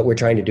 but we're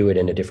trying to do it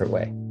in a different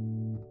way.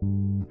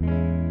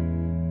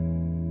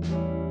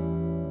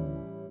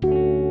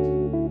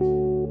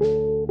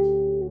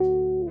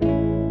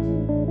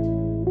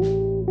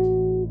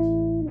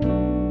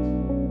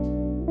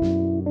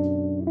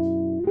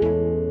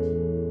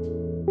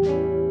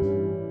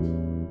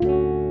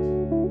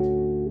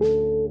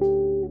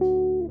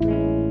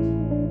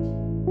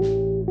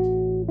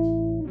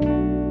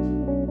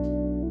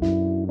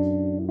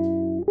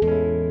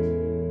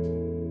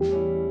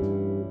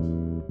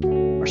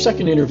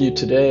 Second interview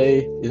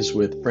today is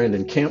with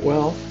Brandon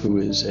Cantwell, who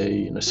is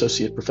an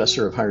associate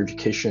professor of higher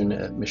education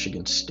at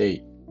Michigan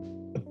State.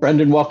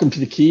 Brendan, welcome to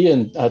The Key,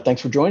 and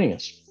thanks for joining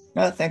us.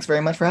 Thanks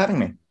very much for having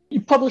me. You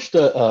published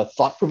a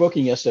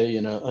thought-provoking essay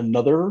in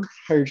another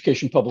higher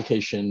education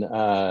publication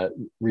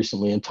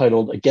recently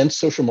entitled Against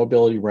Social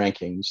Mobility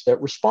Rankings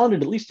that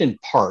responded, at least in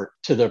part,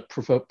 to the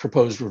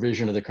proposed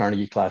revision of the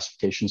Carnegie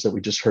classifications that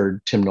we just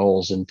heard Tim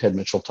Knowles and Ted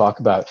Mitchell talk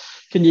about.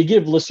 Can you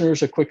give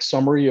listeners a quick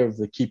summary of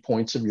the key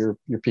points of your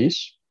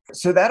piece?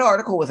 So that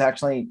article was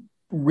actually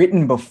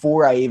written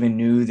before I even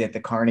knew that the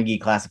Carnegie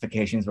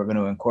classifications were going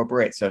to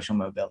incorporate social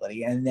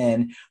mobility. And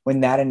then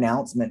when that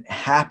announcement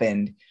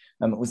happened,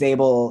 was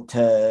able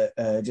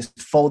to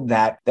just fold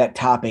that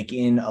topic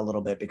in a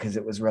little bit because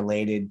it was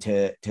related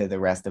to the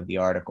rest of the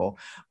article.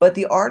 But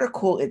the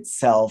article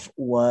itself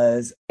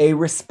was a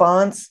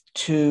response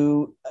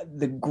to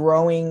the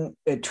growing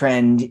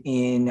trend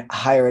in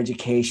higher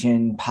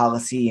education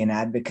policy and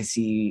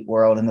advocacy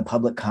world and the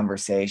public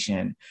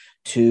conversation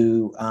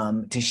to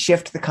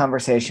shift the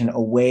conversation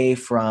away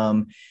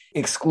from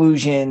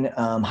exclusion,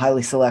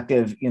 highly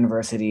selective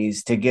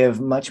universities, to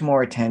give much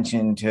more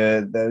attention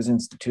to those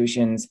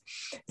institutions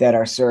that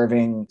are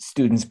serving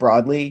students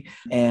broadly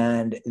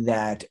and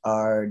that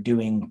are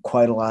doing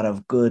quite a lot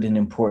of good and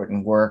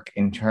important work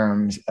in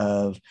terms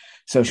of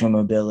social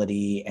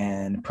mobility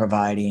and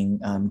providing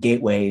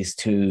gateways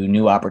to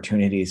new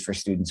opportunities for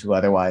students who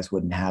otherwise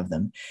wouldn't have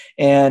them.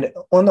 And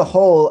on the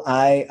whole,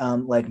 I,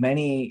 like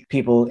many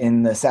people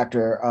in the sector,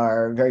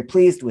 are very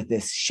pleased with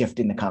this shift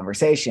in the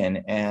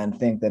conversation and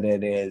think that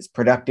it is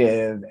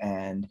productive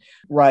and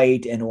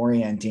right and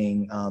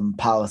orienting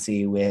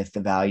policy with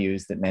the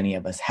values that many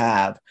of us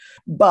have.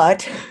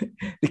 But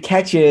the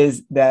catch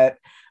is that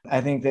I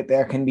think that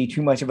there can be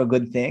too much of a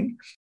good thing.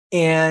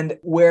 And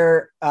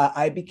where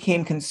I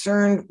became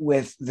concerned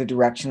with the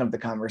direction of the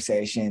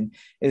conversation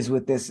is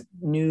with this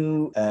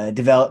new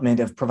development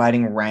of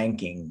providing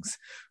rankings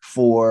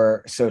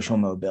for social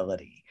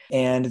mobility.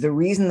 And the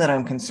reason that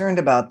I'm concerned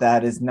about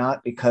that is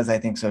not because I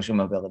think social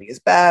mobility is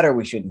bad or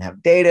we shouldn't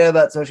have data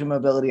about social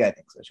mobility. I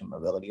think social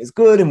mobility is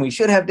good and we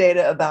should have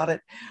data about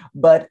it.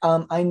 But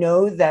I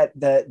know that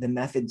the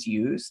methods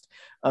used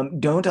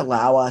don't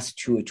allow us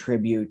to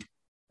attribute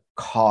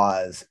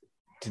cause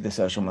to the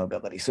social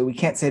mobility. So we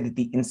can't say that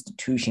the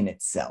institution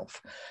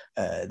itself,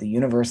 the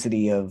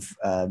University of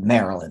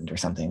Maryland or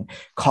something,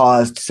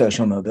 caused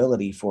social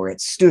mobility for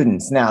its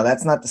students. Now,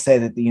 that's not to say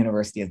that the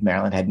University of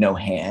Maryland had no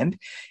hand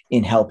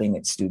in helping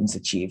its students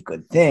achieve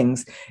good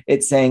things.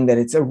 It's saying that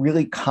it's a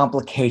really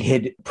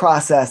complicated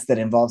process that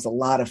involves a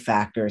lot of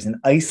factors, and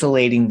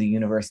isolating the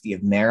University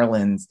of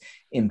Maryland's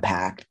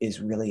impact is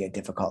really a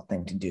difficult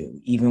thing to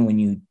do, even when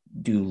you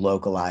do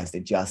localized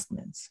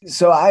adjustments.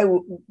 So I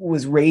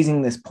was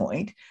raising this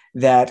point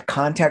that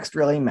context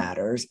really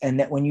matters, and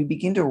that when you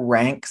begin to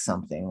rank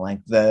something like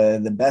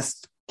the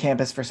best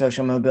campus for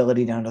social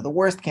mobility down to the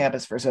worst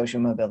campus for social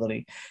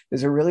mobility,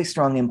 there's a really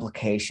strong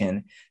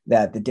implication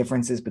that the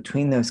differences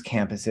between those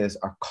campuses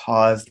are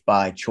caused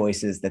by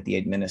choices that the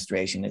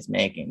administration is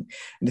making.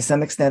 And to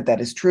some extent that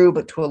is true,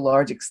 but to a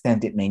large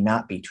extent it may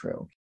not be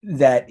true.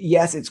 That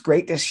yes, it's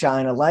great to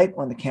shine a light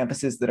on the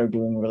campuses that are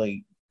doing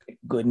really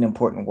good and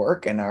important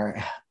work and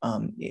are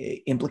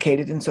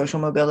implicated in social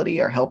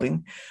mobility, are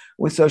helping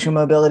with social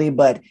mobility,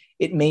 but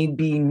it may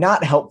be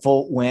not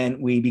helpful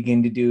when we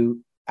begin to do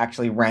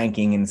actually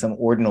ranking in some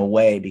ordinal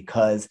way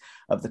because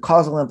of the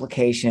causal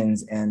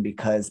implications and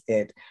because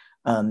it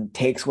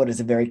takes what is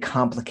a very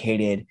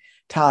complicated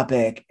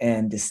topic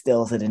and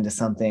distills it into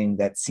something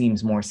that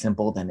seems more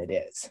simple than it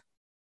is.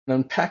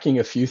 Unpacking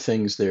a few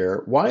things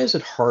there, why is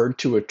it hard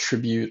to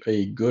attribute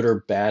a good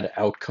or bad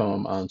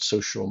outcome on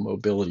social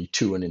mobility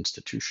to an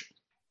institution?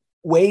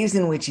 Ways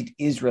in which it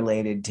is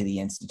related to the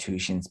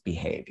institution's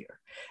behavior.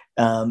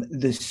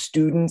 The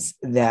students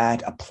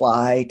that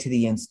apply to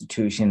the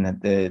institution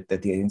that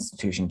the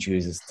institution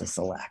chooses to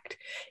select.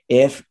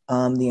 If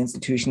the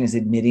institution is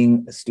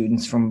admitting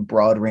students from a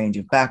broad range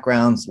of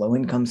backgrounds,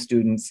 low-income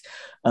students,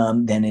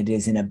 then it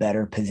is in a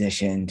better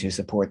position to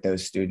support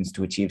those students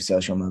to achieve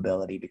social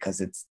mobility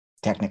because it's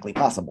technically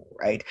possible,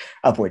 right?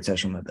 Upward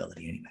social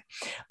mobility, anyway.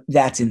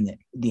 That's in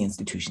the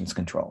institution's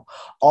control.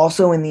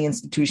 Also in the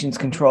institution's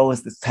control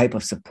is the type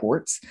of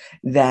supports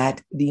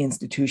that the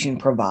institution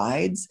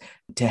provides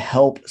to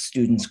help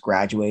students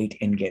graduate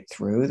and get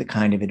through, the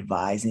kind of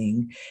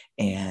advising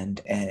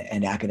and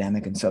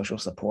academic and social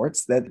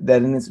supports that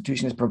an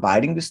institution is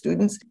providing to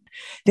students.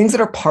 Things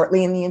that are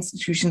partly in the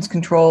institution's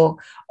control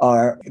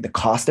are the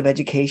cost of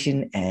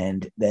education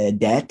and the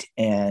debt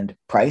and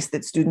price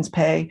that students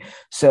pay.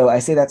 So I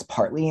say that's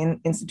partly in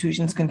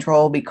institutions'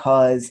 control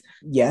because,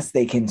 yes,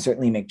 they can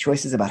certainly make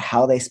choices about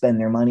how they spend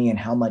their money and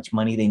how much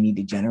money they need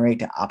to generate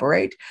to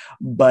operate.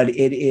 But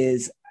it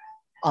is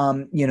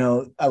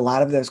a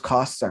lot of those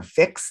costs are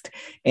fixed.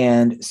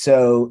 And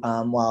so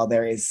while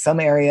there is some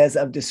areas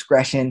of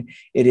discretion,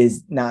 it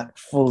is not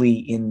fully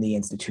in the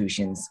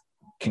institution's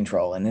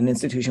control. And an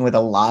institution with a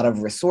lot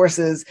of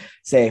resources,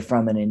 say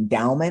from an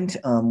endowment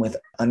with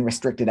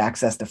unrestricted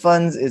access to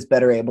funds, is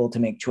better able to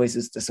make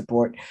choices to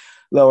support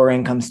lower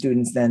income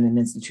students than an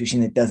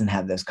institution that doesn't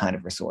have those kind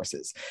of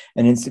resources.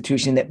 An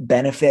institution that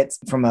benefits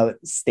from a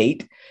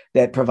state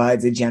that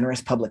provides a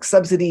generous public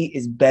subsidy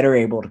is better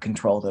able to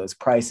control those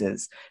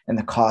prices and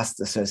the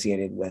costs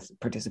associated with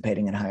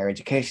participating in higher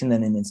education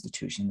than an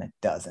institution that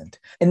doesn't.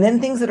 And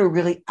then things that are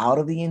really out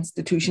of the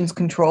institution's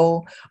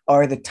control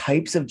are the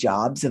types of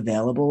jobs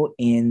available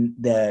in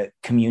the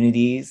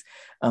communities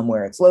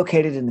where it's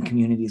located, in the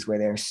communities where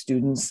their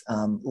students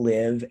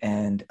live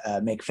and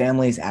make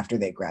families after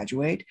they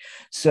graduate.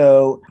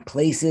 So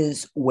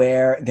places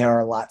where there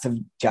are lots of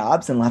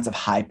jobs and lots of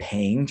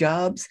high-paying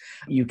jobs,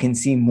 you can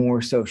see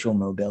more social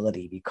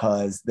mobility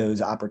because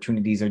those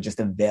opportunities are just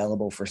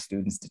available for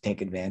students to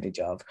take advantage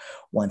of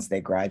once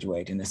they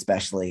graduate, and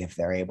especially if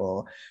they're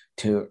able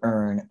to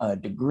earn a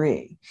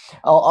degree.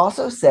 I'll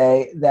also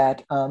say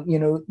that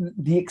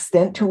the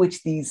extent to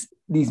which these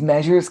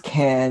measures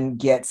can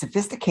get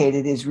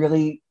sophisticated is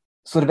really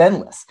sort of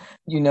endless.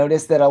 You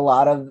notice that a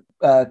lot of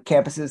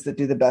campuses that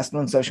do the best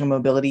on social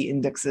mobility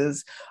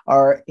indexes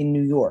are in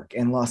New York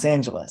and Los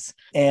Angeles.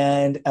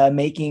 And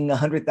making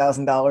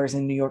 $100,000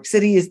 in New York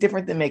City is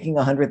different than making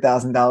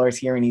 $100,000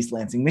 here in East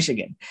Lansing,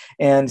 Michigan.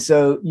 And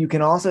so you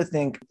can also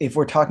think, if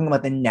we're talking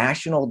about the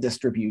national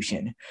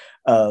distribution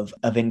of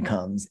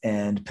incomes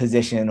and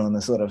position on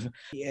the sort of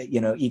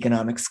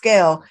economic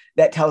scale,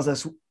 that tells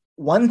us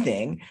one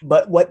thing,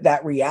 but what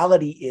that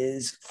reality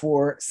is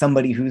for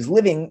somebody who's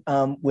living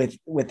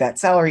with that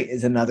salary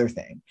is another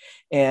thing.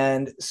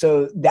 And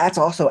so that's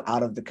also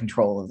out of the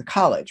control of the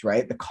college,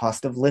 right? The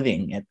cost of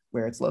living at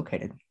where it's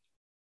located.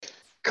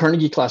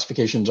 Carnegie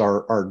classifications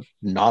are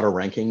not a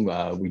ranking.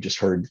 We just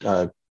heard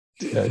Tim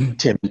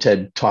and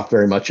Ted talk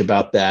very much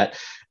about that.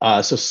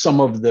 So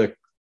some of the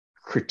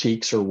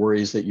critiques or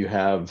worries that you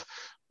have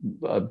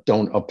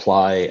don't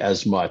apply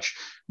as much,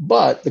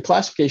 but the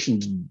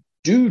classifications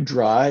do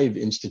drive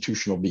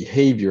institutional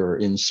behavior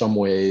in some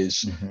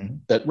ways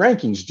that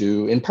rankings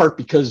do, in part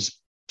because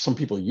some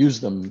people use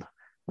them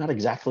not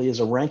exactly as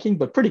a ranking,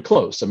 but pretty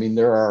close. I mean,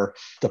 the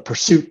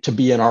pursuit to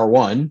be an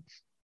R1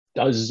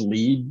 does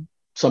lead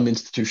some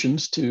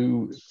institutions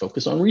to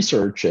focus on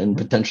research and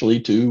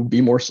potentially to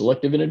be more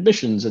selective in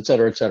admissions, et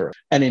cetera, et cetera.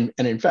 And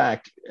in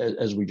fact,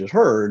 as we just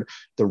heard,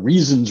 the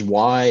reasons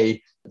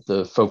why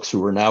the folks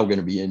who are now going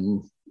to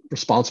be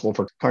responsible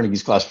for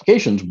Carnegie's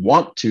classifications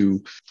want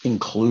to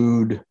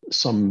include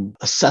some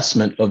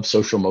assessment of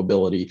social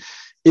mobility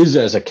is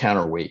as a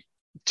counterweight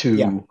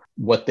to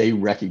what they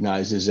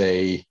recognize as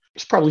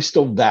it's probably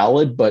still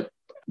valid, but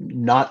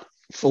not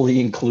fully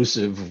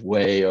inclusive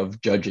way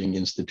of judging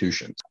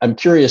institutions. I'm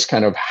curious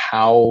kind of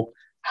how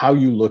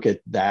you look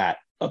at that,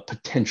 a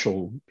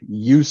potential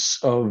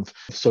use of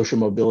social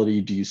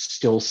mobility. Do you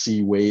still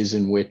see ways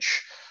in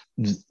which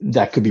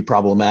that could be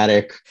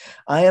problematic?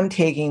 I am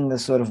taking the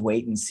sort of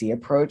wait and see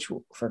approach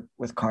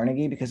with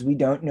Carnegie because we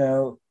don't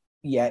know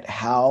yet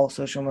how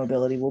social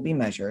mobility will be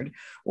measured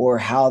or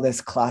how this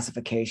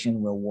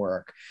classification will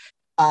work.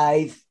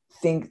 I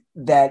think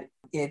that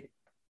it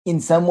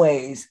in some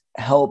ways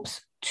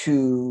helps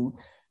to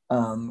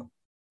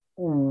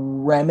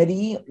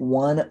remedy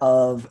one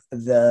of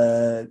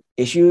the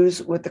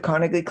issues with the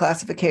Carnegie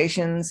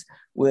classifications,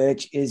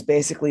 which is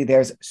basically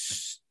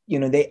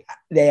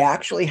they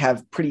actually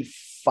have pretty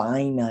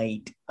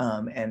finite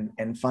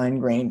and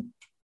fine-grained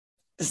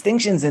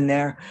distinctions in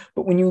there.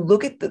 But when you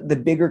look at the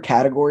bigger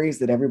categories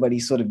that everybody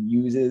sort of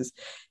uses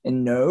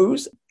and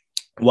knows,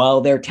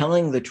 while they're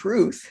telling the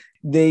truth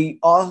they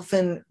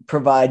often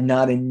provide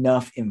not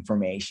enough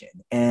information.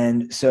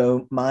 And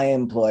so my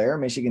employer,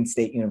 Michigan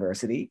State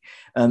University,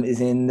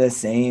 is in the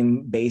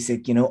same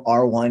basic,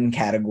 R1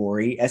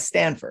 category as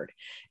Stanford.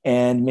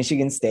 And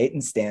Michigan State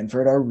and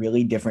Stanford are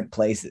really different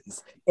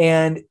places.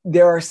 And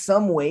there are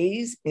some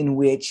ways in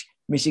which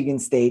Michigan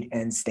State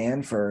and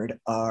Stanford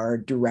are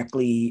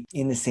directly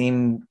in the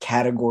same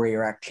category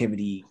or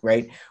activity,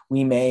 right?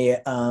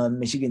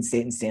 Michigan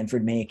State and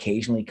Stanford may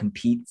occasionally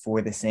compete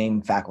for the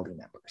same faculty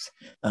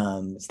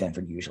members.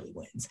 Stanford usually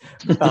wins.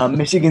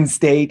 Michigan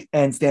State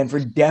and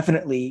Stanford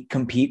definitely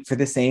compete for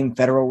the same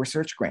federal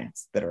research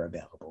grants that are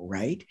available,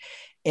 right?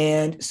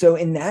 And so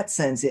in that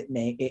sense, it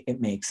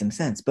makes some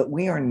sense. But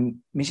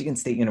Michigan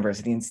State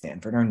University and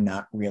Stanford are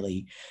not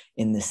really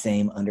in the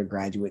same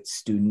undergraduate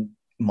student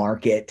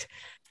market.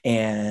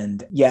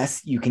 And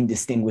yes, you can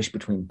distinguish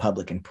between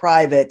public and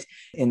private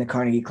in the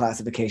Carnegie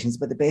classifications,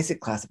 but the basic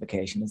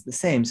classification is the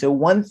same. So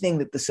one thing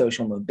that the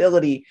social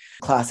mobility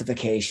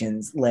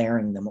classifications,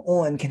 layering them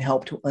on, can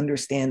help to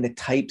understand the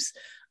types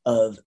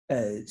of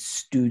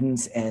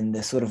students and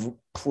the sort of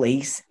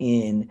place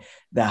in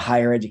the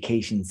higher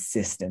education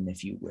system,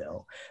 if you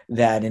will,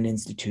 that an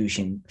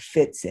institution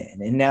fits in.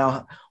 And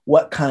now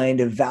what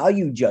kind of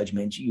value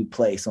judgment you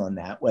place on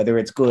that, whether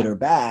it's good or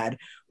bad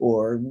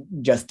or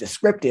just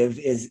descriptive,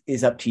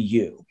 is up to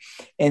you.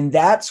 And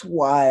that's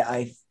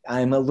why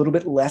I'm a little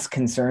bit less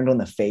concerned on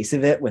the face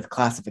of it with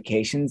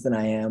classifications than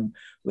I am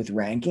with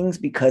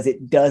rankings, because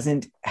it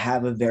doesn't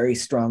have a very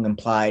strong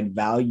implied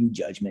value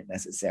judgment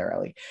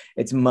necessarily.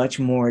 It's much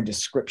more a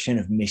description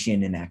of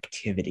mission and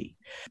activity.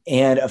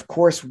 And of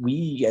course,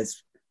 we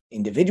as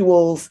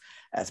individuals,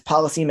 as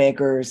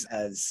policymakers,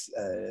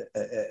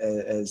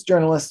 as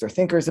journalists or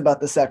thinkers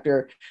about the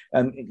sector,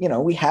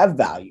 we have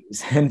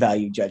values and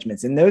value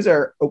judgments, and those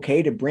are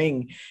okay to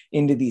bring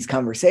into these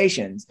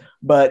conversations.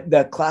 But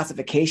the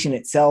classification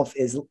itself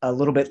is a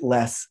little bit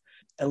less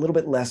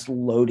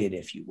loaded,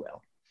 if you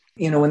will.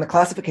 When the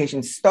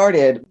classifications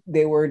started,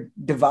 they were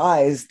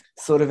devised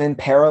sort of in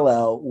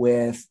parallel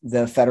with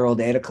the federal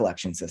data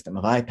collection system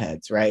of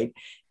IPEDS, right?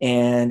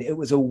 And it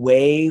was a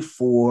way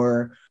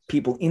for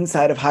people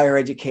inside of higher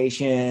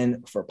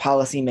education, for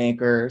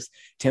policymakers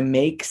to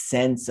make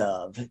sense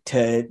of,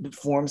 to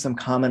form some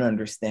common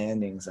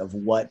understandings of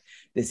what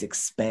this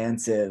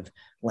expansive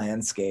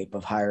landscape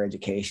of higher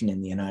education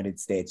in the United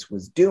States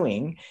was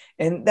doing.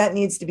 And that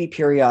needs to be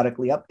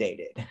periodically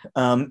updated,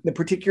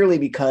 particularly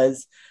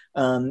because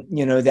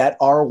that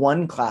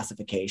R1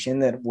 classification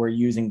that we're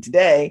using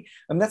today,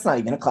 that's not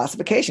even a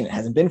classification. It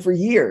hasn't been for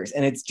years,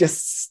 and it's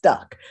just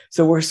stuck.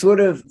 So we're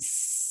sort of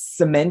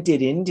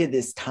cemented into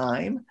this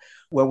time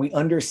where we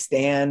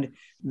understand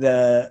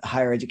the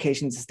higher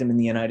education system in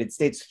the United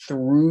States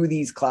through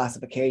these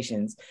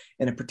classifications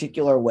in a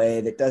particular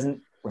way that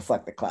doesn't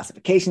reflect the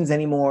classifications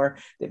anymore,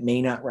 that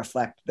may not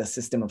reflect the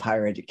system of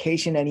higher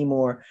education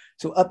anymore.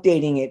 So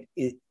updating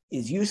it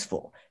is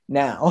useful.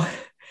 Now,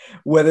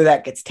 whether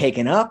that gets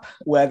taken up,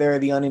 whether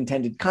the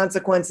unintended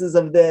consequences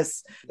of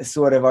this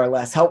sort of are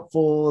less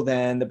helpful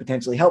than the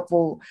potentially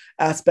helpful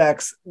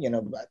aspects,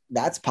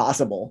 that's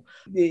possible.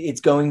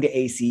 It's going to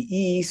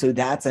ACE, so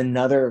that's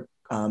another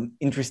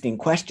interesting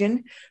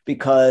question,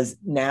 because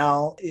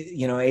now,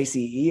 ACE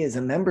is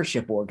a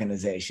membership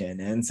organization,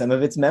 and some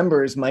of its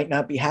members might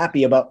not be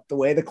happy about the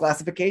way the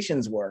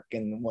classifications work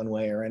in one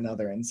way or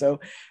another. And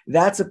so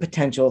that's a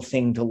potential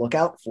thing to look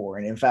out for.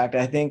 And in fact,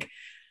 I think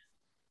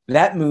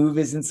that move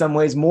is in some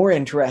ways more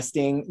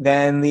interesting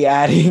than the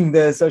adding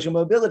the social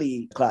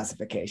mobility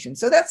classification.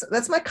 So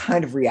that's my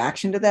kind of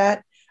reaction to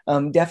that.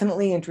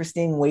 Definitely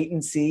interesting. Wait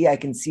and see. I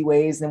can see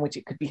ways in which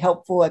it could be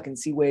helpful. I can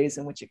see ways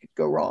in which it could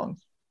go wrong.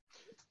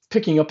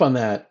 Picking up on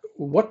that,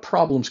 what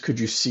problems could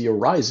you see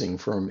arising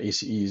from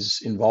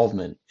ACE's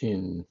involvement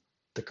in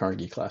the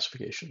Carnegie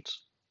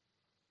classifications?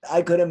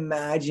 I could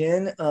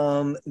imagine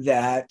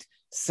that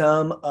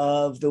some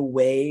of the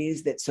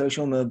ways that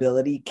social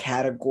mobility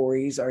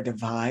categories are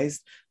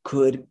devised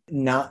could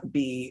not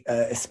be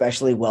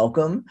especially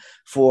welcome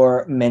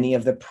for many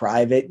of the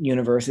private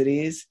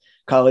universities,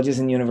 colleges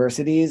and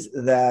universities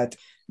that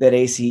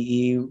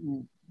ACE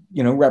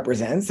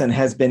represents and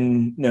has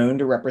been known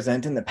to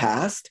represent in the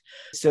past.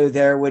 So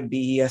there would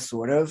be a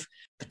sort of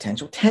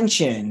potential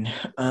tension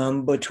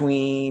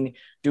between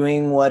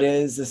doing what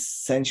is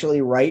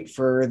essentially right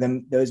for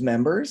those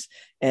members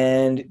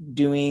and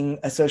doing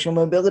a social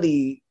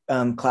mobility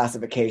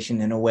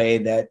classification in a way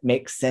that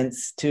makes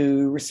sense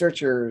to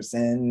researchers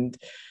and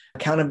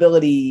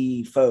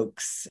accountability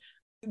folks.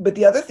 But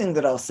the other thing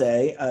that I'll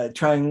say,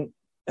 trying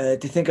to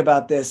think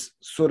about this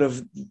sort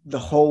of the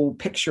whole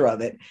picture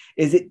of it,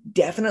 is it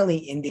definitely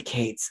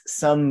indicates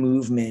some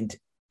movement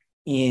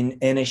in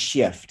a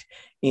shift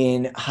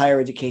in higher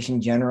education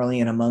generally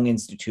and among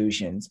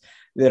institutions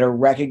that are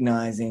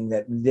recognizing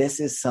that this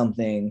is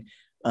something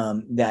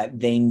that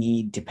they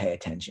need to pay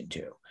attention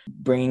to.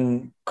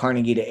 Bringing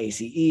Carnegie to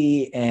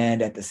ACE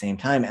and at the same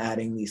time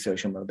adding the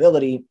social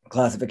mobility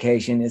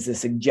classification is a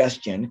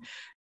suggestion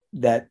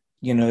that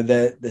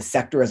the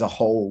sector as a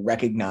whole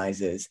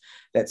recognizes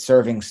that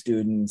serving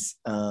students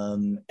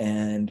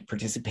and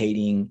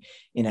participating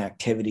in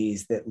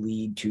activities that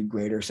lead to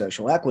greater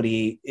social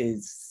equity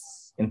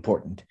is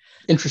important.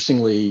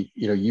 Interestingly,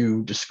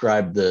 you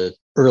described the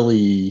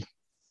early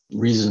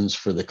reasons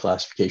for the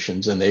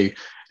classifications, and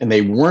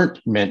they weren't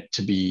meant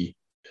to be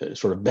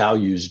sort of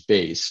values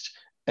based.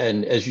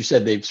 And as you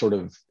said,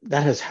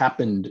 that has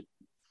happened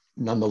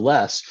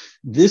nonetheless.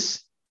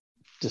 This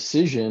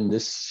decision,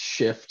 this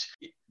shift,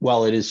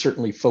 while it is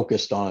certainly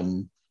focused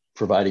on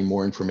providing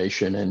more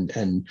information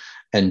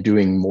and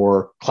doing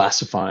more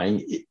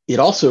classifying,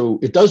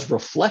 it does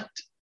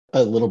reflect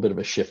a little bit of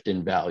a shift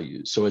in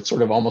values. So it's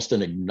sort of almost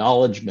an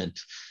acknowledgement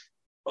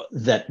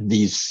that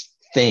these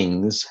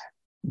things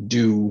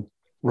do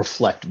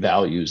reflect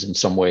values in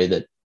some way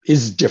that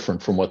is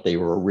different from what they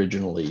were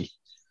originally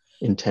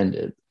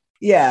intended.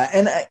 Yeah,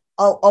 and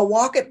I'll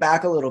walk it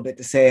back a little bit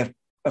to say,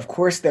 of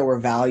course, there were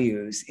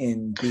values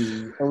in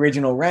the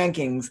original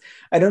rankings.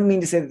 I don't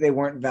mean to say that they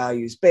weren't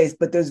values-based,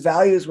 but those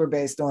values were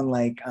based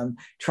on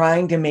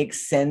trying to make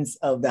sense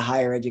of the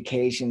higher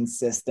education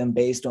system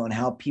based on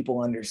how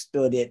people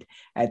understood it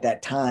at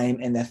that time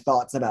and the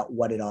thoughts about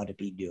what it ought to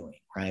be doing,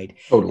 right?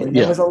 Totally, and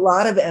there was a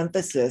lot of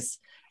emphasis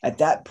at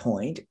that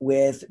point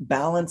with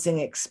balancing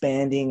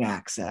expanding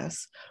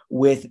access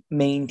with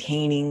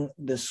maintaining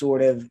the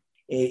sort of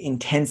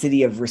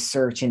intensity of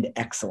research and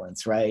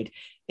excellence, right?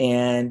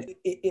 And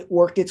it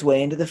worked its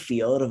way into the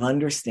field of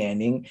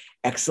understanding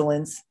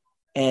excellence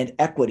and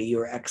equity,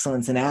 or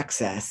excellence and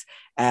access,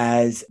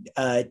 as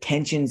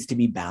tensions to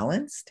be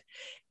balanced.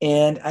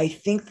 And I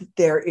think that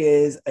there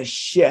is a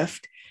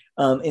shift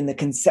in the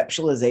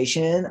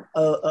conceptualization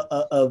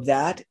of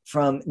that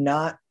from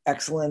not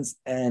excellence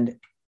and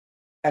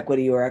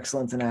equity or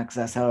excellence and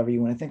access, however you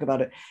want to think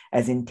about it,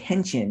 as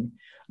intention,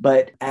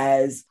 but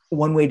as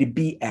one way to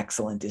be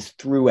excellent is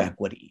through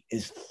equity,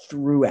 is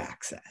through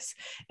access.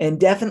 And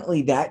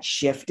definitely that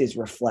shift is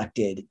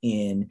reflected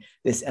in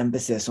this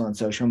emphasis on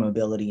social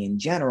mobility in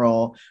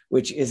general,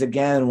 which is,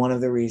 again, one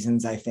of the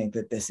reasons I think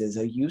that this is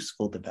a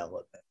useful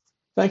development.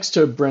 Thanks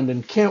to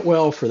Brendan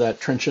Cantwell for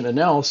that trenchant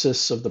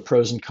analysis of the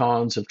pros and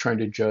cons of trying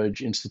to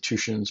judge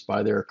institutions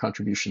by their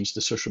contributions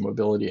to social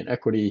mobility and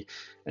equity,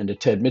 and to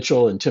Ted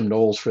Mitchell and Tim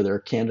Knowles for their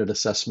candid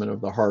assessment of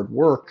the hard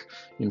work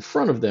in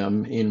front of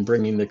them in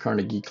bringing the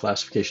Carnegie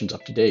classifications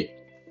up to date.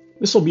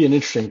 This will be an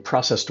interesting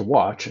process to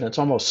watch, and it's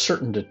almost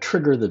certain to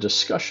trigger the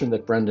discussion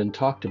that Brendan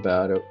talked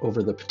about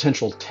over the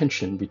potential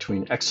tension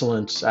between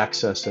excellence,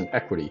 access, and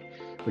equity,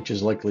 which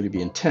is likely to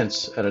be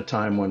intense at a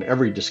time when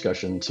every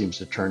discussion seems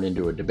to turn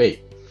into a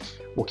debate.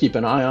 We'll keep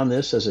an eye on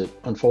this as it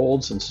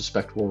unfolds and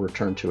suspect we'll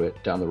return to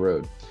it down the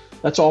road.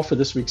 That's all for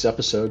this week's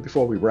episode.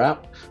 Before we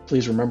wrap,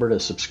 please remember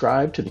to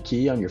subscribe to The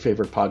Key on your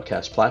favorite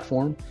podcast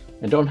platform,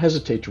 and don't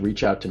hesitate to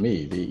reach out to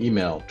me via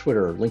email,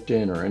 Twitter,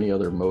 LinkedIn, or any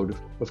other mode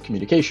of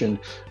communication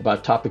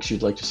about topics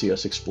you'd like to see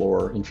us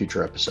explore in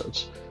future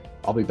episodes.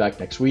 I'll be back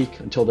next week.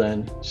 Until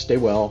then, stay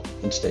well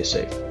and stay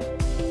safe.